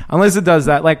fine. Unless it does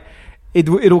that, like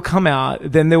it'll come out,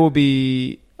 then there will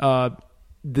be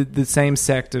the same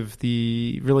sect of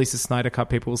the release of Snyder Cut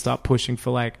people will start pushing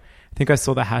for like, I think I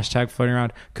saw the hashtag floating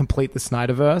around, complete the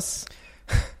Snyderverse.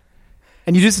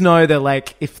 And you just know that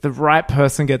like if the right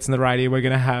person gets in the right ear, we're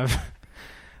going to have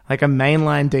like a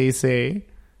mainline DC,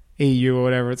 EU or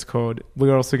whatever it's called.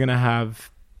 We're also going to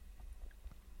have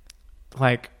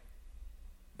like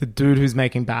the dude who's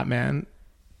making Batman.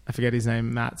 I forget his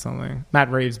name, Matt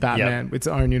Reeves Batman, its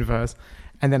own universe.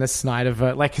 And then a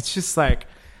Snyderverse. Like it's just like,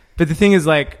 but the thing is,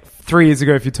 like, 3 years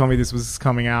ago, if you told me this was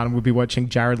coming out and we'd be watching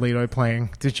Jared Leto playing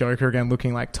the Joker again,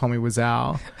 looking like Tommy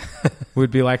Wiseau,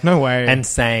 we'd be like, no way. And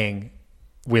saying,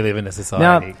 we live in a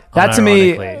society. Now, that to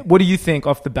me, what do you think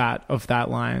off the bat of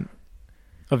that line,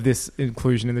 of this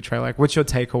inclusion in the trailer? Like, what's your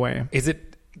takeaway? Is it...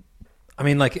 I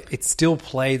mean, like, it's still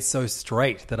played so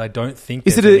straight that I don't think...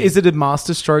 Is it a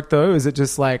master stroke, though? Is it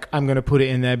just like, I'm going to put it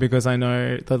in there because I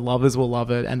know the lovers will love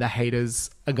it and the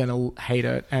haters are going to hate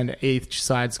it and each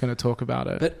side's going to talk about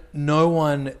it? But no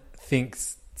one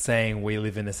thinks saying we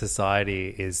live in a society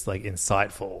is, like,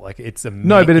 insightful. Like, it's a meme.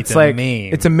 No, but it's like...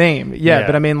 meme. It's a meme. Yeah,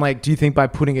 but I mean, like, do you think by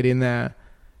putting it in there,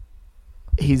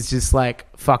 he's just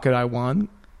like, fuck it, I won?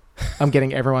 I'm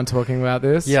getting everyone talking about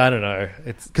this. Yeah, I don't know.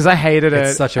 It's because I hated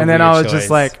it, such a and then weird I was choice. just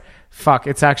like, fuck,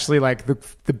 it's actually like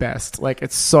the best. Like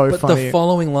it's so But funny. the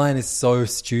following line is so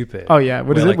stupid. Oh yeah,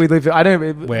 what is Where, it? We live. I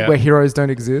don't. Where heroes don't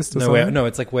exist. Or something? No,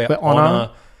 it's like where honor.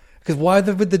 honor. Because why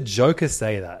would the Joker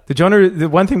say that? The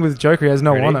one thing with Joker, he has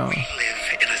no Really? honor. We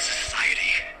live in a society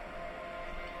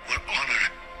where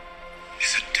honor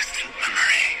is a distant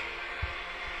memory.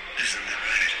 Isn't that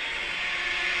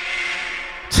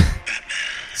right?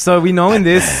 So we know in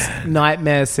this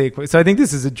nightmare sequence. So I think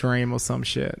this is a dream or some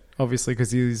shit. Obviously,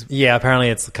 because he's Yeah, apparently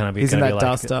it's kind of He's in gonna that be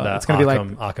like duster. the It's gonna be like-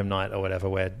 Arkham Knight or whatever,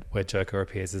 where Joker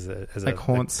appears as Like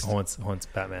haunts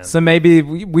Batman. So maybe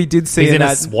we did see He's in a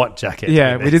that SWAT jacket.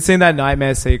 Yeah, maybe. we did see in that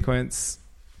nightmare sequence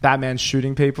Batman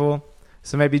shooting people.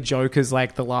 So maybe Joker's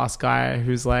like the last guy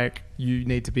who's like, you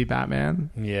need to be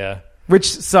Batman. Yeah. Which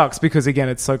sucks because again,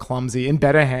 it's so clumsy. In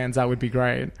better hands, that would be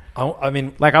great. I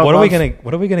mean, Like, what I are we love-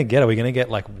 gonna get? Are we gonna get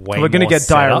like way? We're going to more get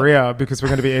setup? diarrhea because we're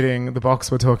going to be eating the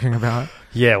box we're talking about.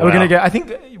 Yeah, We're going wow. to get. I think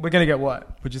we're going to get what?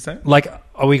 Would you say? Like,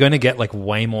 are we going to get like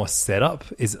way more setup?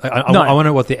 I No. want to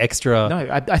know what the extra.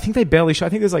 No, I think they barely show. I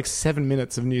think there's like 7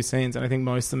 minutes of new scenes, and I think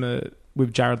most of them are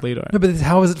with Jared Leto. No, but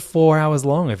how is it 4 hours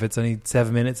long if it's only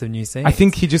 7 minutes of new scenes? I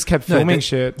think he just kept No, filming they-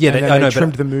 shit. yeah, and they- then I they know, but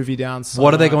trimmed the movie down. So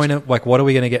what are they much. going to like? What are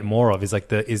we going to get more of? Are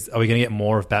we going to get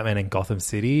more of Batman in Gotham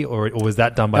City, or was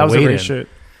that done by That was Whedon? a reshoot.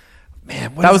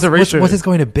 Man, That was a reshoot. What's this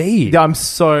going to be? Yeah, I'm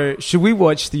so. Should we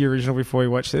watch the original before we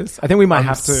watch this? I think we might I'm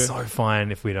have to. so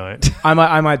fine if we don't.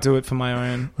 I might do it for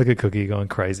my own. Look at Cookie going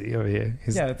crazy over here.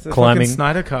 He's Yeah, it's a climbing fucking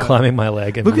Snyder cut. climbing my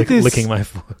leg and Look at this licking my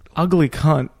foot. Ugly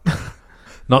cunt.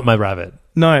 Not my rabbit.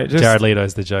 No, just Jared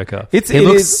Leto's the Joker. It He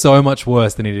looks is- so much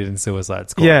worse than he did in Suicide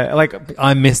Squad. Yeah, like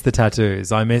I miss the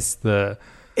tattoos. I miss the.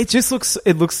 it just looks.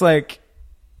 It looks like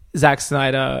Zack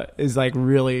Snyder is like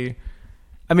really.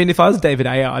 I mean, if I was David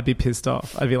Ayer, I'd be pissed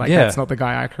off. I'd be like, Yeah. "That's not the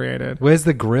guy I created." Where's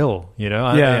the grill? You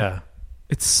know? Yeah.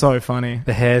 It's so funny.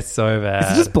 The hair's so bad.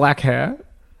 Is it just black hair?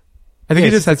 I think Yeah, he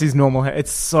it's just has his normal hair.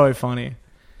 It's so funny.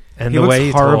 and he the looks way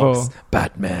he horrible. talks.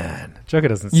 Batman. Joker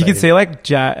doesn't. You say can see like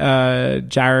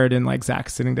Jared and like Zach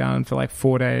sitting down for like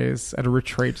 4 days at a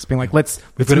retreat, just being like, "Let's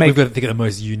We've got to think of the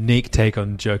most unique take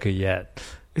on Joker yet.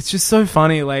 It's just so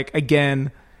funny. Like,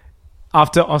 again,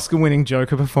 after Oscar-winning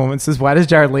Joker performances, why does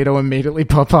Jared Leto immediately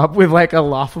pop up with like a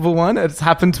laughable one? It's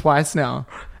happened twice now.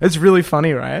 It's really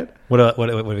funny, right? What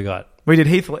have we got? We did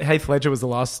Heath Ledger was the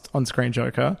last on-screen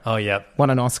Joker. Oh, yep. Won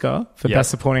an Oscar for Yep.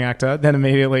 Best Supporting Actor. Then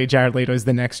immediately Jared Leto's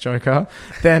the next Joker.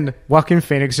 Then Joaquin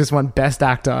Phoenix just won Best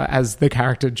Actor as the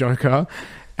character Joker.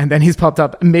 And then he's popped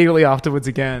up immediately afterwards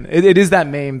again. It is that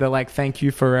meme, the like, thank you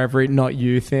for every not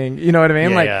you thing. You know what I mean?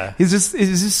 Yeah, like, yeah. he's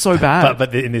just so bad.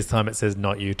 But in this time it says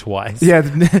not you twice. Yeah,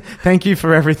 thank you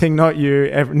for everything, not you.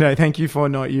 No, thank you for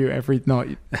not you, every not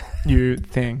you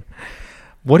thing.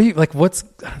 What do you like?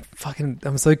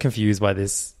 I'm so confused by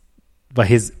this, by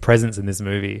his presence in this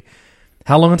movie.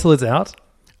 How long until it's out?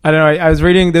 I don't know. I was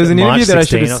reading. There was an March interview that I should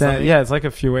 16 have or sent. something? Yeah, it's like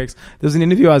a few weeks. There was an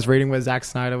interview I was reading where Zack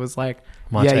Snyder was like,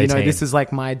 March "Yeah, you know, 18. this is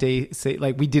like my DC.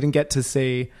 Like, we didn't get to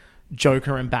see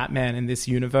Joker and Batman in this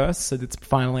universe, so that's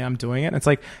finally I'm doing it." And it's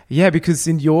like, yeah, because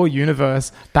in your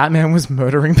universe, Batman was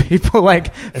murdering people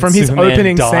like from his Superman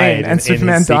opening died scene, in and his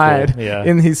Superman sequel. died. Yeah.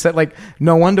 And he said, like,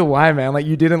 no wonder why, man. Like,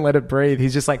 you didn't let it breathe.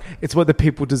 He's just like, it's what the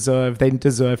people deserve. They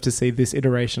deserve to see this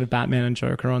iteration of Batman and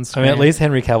Joker on I screen. mean, at least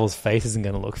Henry Cavill's face isn't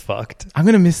going to look fucked. I'm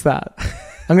gonna miss that.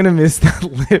 I'm gonna miss that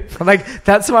lip. Like,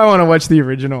 that's why I want to watch the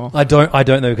original. I don't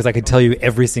know because I can tell you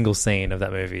every single scene of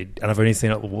that movie, and I've only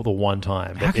seen it the one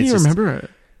time. How But can it's you just- remember it?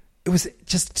 It was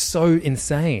just so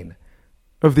insane.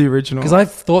 Of the original? Because I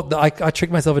thought that I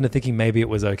tricked myself into thinking maybe it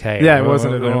was okay. Yeah, it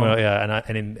wasn't at all. Yeah,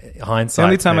 and in The hindsight,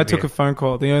 only time I maybe took a phone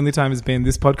call, the only time has been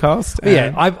this podcast. But yeah,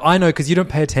 and- I know because you don't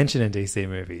pay attention in DC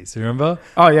movies. Remember?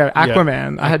 Oh yeah,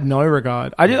 Aquaman. I had no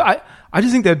regard. I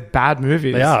just think they're bad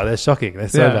movies. They are. They're shocking. They're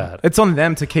so Yeah. bad. It's on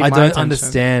them to keep. I my don't attention.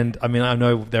 understand. I mean, I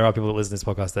know there are people that listen to this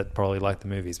podcast that probably like the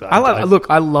movies, but Look,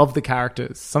 I love the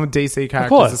characters. Some of DC characters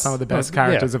course. are some of the best Yeah.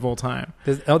 characters of all time.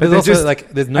 There's But also, they're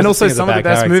like, there's no and such also thing as a some of the bad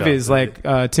best character. movies,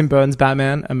 like Tim Burton's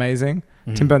Batman, amazing.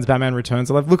 Mm-hmm. Tim Burton's Batman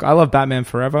Returns. I love Batman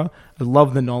Forever. I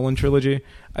love the Nolan trilogy.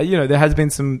 There has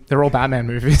been some. They're all Batman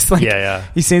movies. Like, Yeah.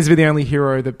 He seems to be the only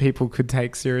hero that people could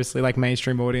take seriously, like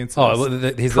mainstream audiences. Oh, well,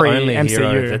 he's the only hero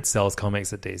Pre-MCU. that sells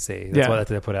comics at DC. That's Yeah. why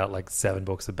they put out like 7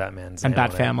 books of Batman's and now,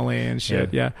 Bat whatever. Family and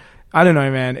shit. Yeah. I don't know,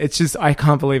 man. It's just I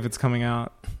can't believe it's coming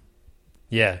out.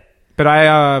 Yeah. But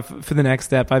I for the next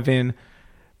step, I've been,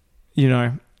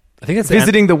 I think it's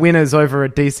visiting the winners over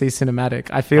at DC Cinematic.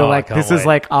 I feel Oh, I like can't this is wait.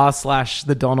 like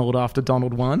r/the Donald after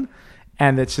Donald won,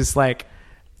 and it's just like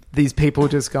these people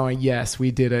just going, "Yes,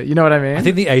 we did it." You know what I mean? I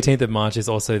think the 18th of March is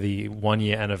also the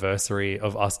 1-year anniversary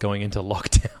of us going into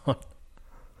lockdown.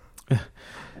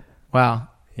 Wow.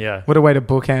 Yeah. What a way to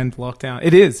bookend lockdown.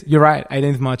 It is. You're right.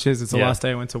 18th March is. It's the Yeah. last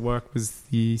day I went to work was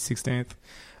the 16th.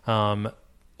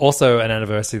 Also, an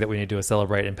anniversary that we need to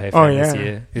celebrate in PayFam Oh, yeah. this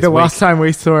year. This The week last time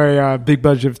we saw a big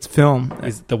budget film.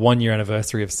 is the 1 year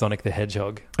anniversary of Sonic the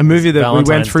Hedgehog. A movie that we went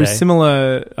Valentine's through Day.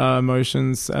 similar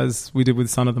emotions as we did with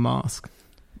Son of the Mask.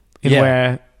 Yeah.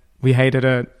 Where we hated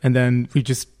it and then we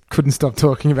just couldn't stop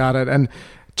talking about it. And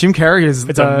Jim Carrey is...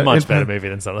 It's a much better movie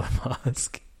than Son of the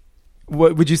Mask.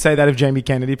 What, would you say that if Jamie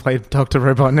Kennedy played Dr.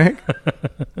 Robotnik?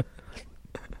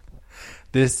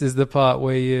 This is the part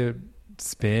where you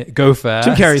go fast.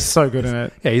 Jim Carrey's so good in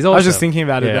it. Yeah, he's I was awesome. just thinking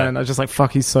about it Yeah. then. I was just like,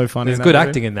 fuck, he's so funny. There's in that good movie.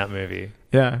 acting in that movie.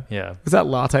 Yeah. Yeah. Was that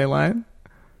latte line?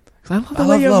 I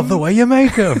love the way you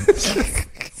make them.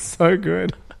 So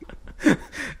good.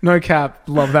 No cap.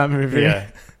 Love that movie. Yeah.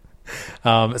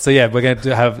 So yeah, we're going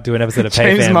to do an episode of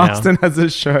James PayFam Marsden now. has a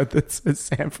shirt that says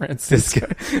San Francisco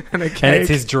and a cake. And it's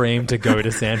his dream to go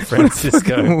to San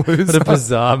Francisco. fucking What a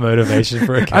bizarre motivation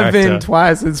for a character. I've been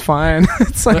twice. It's fine.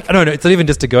 It's like, I don't know. It's not even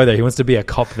just to go there. He wants to be a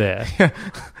cop there.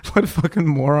 what a fucking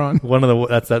moron. One of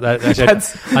the actually,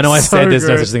 That's I know I so said there's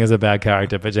no good. such thing as a bad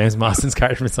character, but James Marsden's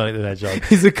character from Sonic the Hedgehog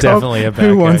He's a cop definitely a bad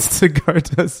who guy. wants to go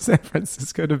to San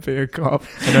Francisco to be a cop,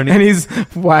 And and his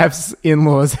wife's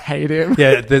in-laws hate him.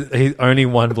 Yeah, he's only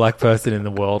one black person in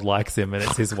the world likes him, and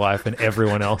it's his wife, and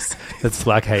everyone else that's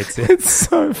black hates him. It's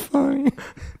so funny.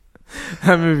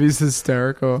 That movie's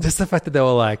hysterical. Just the fact that they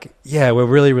were like, "Yeah, we're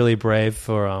really, really brave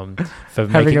for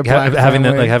Having a black having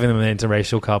them family. having them an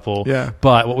interracial couple." Yeah.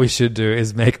 But what we should do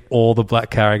is make all the black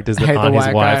characters that Hate the aren't his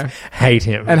white wife hate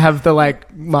him, And have the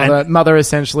mother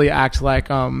essentially act like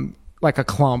a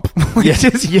clump, Yeah.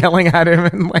 just yelling at him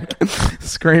and like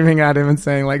screaming at him and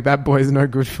saying like that boy's no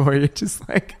good for you, just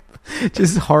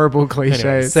horrible cliches.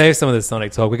 Anyway, save some of the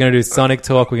Sonic talk. We're going to do Sonic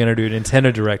talk. We're going to do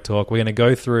Nintendo Direct talk. We're going to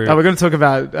go through. We're going to talk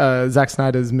about Zack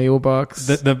Snyder's meal box.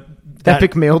 the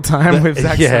Epic meal time with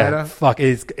Zack Snyder. Fuck,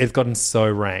 it's gotten so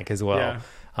rank as well.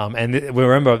 Yeah. And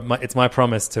remember, it's my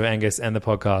promise to Angus and the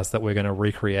podcast that we're going to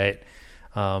recreate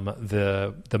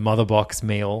the Mother Box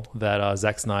meal that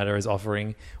Zack Snyder is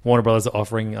offering. Warner Brothers are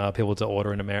offering people to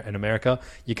order in America.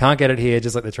 You can't get it here,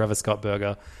 just like the Travis Scott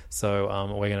burger. So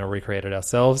we're going to recreate it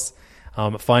ourselves.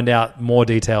 Find out more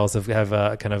details have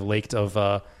kind of leaked of,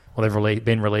 they've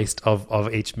been released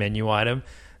of each menu item.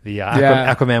 The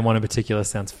Aquaman one in particular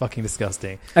sounds fucking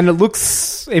disgusting. And it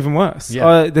looks even worse.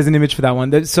 Yeah. There's an image for that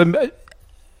one.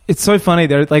 It's so funny.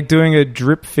 They're like doing a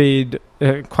drip feed,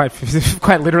 quite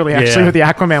literally actually, with the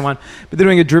Aquaman one. But they're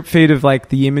doing a drip feed of like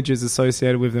the images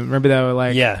associated with them. Remember they were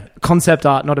like concept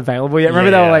art not available yet.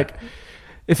 Remember they were like,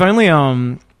 if only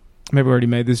maybe we already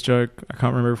made this joke. I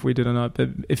can't remember if we did or not. But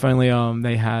if only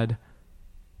they had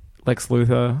Lex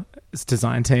Luthor's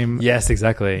design team. Yes,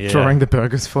 exactly. Yeah. Drawing the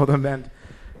burgers for them, and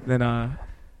then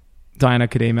Diana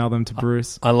could email them to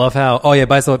Bruce. I love how. Oh yeah,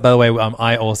 by the way,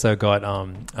 I also got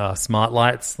smart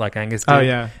lights like Angus did. Oh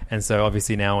yeah, and so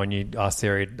obviously now when you ask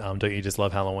Siri, don't you just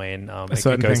love Halloween? It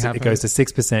goes to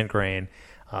 6% green.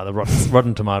 The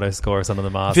Rotten Tomato score is under the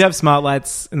mask. If you have smart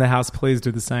lights in the house, please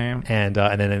do the same. And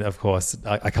then of course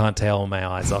I can't tear my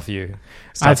eyes off you.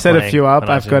 I've set a few up.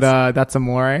 I've iTunes. got That's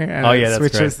Amore, and it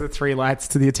switches great. the three lights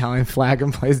to the Italian flag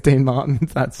and plays Dean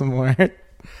Martin's That's Amore.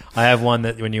 I have one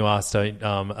that when you asked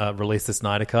to release the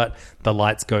Snyder Cut, the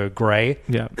lights go grey.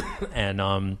 Yeah, and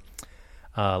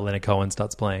Leonard Cohen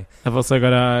starts playing. I've also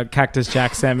got Cactus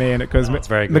Jack sent me, and it goes it's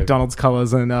very good. McDonald's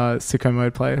colors and sicko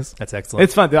mode plays. That's excellent.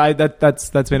 It's fun.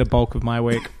 That's been a bulk of my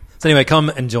week. So anyway, come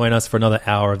and join us for another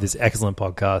hour of this excellent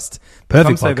podcast.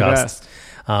 Perfect Some say the podcast. best.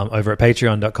 Over at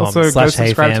patreon.com/HeyFam. Also, go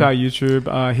subscribe to our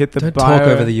YouTube. Hit the Don't bio. talk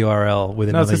over the URL with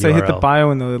another URL. Say hit the bio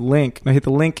and the link. No, hit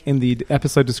the link in the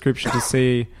episode description to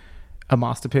see a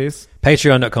masterpiece.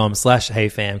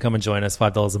 Patreon.com/HeyFam. Come and join us.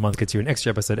 $5 a month gets you an extra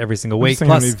episode every single week. How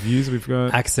Plus many views we've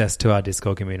got. Access to our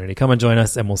Discord community. Come and join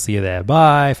us and we'll see you there.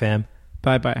 Bye, fam.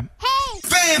 Bye bye.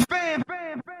 Fam.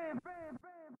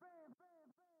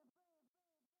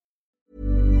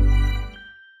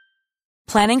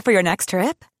 Planning for your next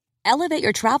trip? Elevate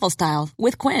your travel style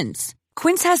with Quince.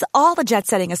 Quince has all the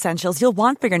jet-setting essentials you'll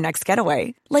want for your next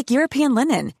getaway, like European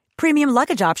linen, premium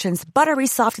luggage options, buttery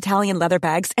soft Italian leather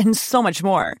bags, and so much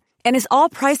more. And is all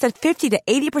priced at 50 to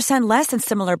 80% less than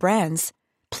similar brands.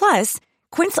 Plus,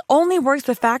 Quince only works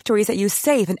with factories that use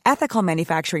safe and ethical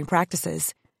manufacturing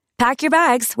practices. Pack your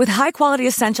bags with high-quality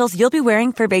essentials you'll be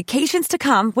wearing for vacations to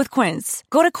come with Quince.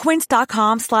 Go to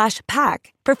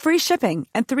quince.com/pack for free shipping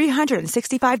and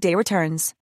 365-day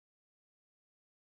returns.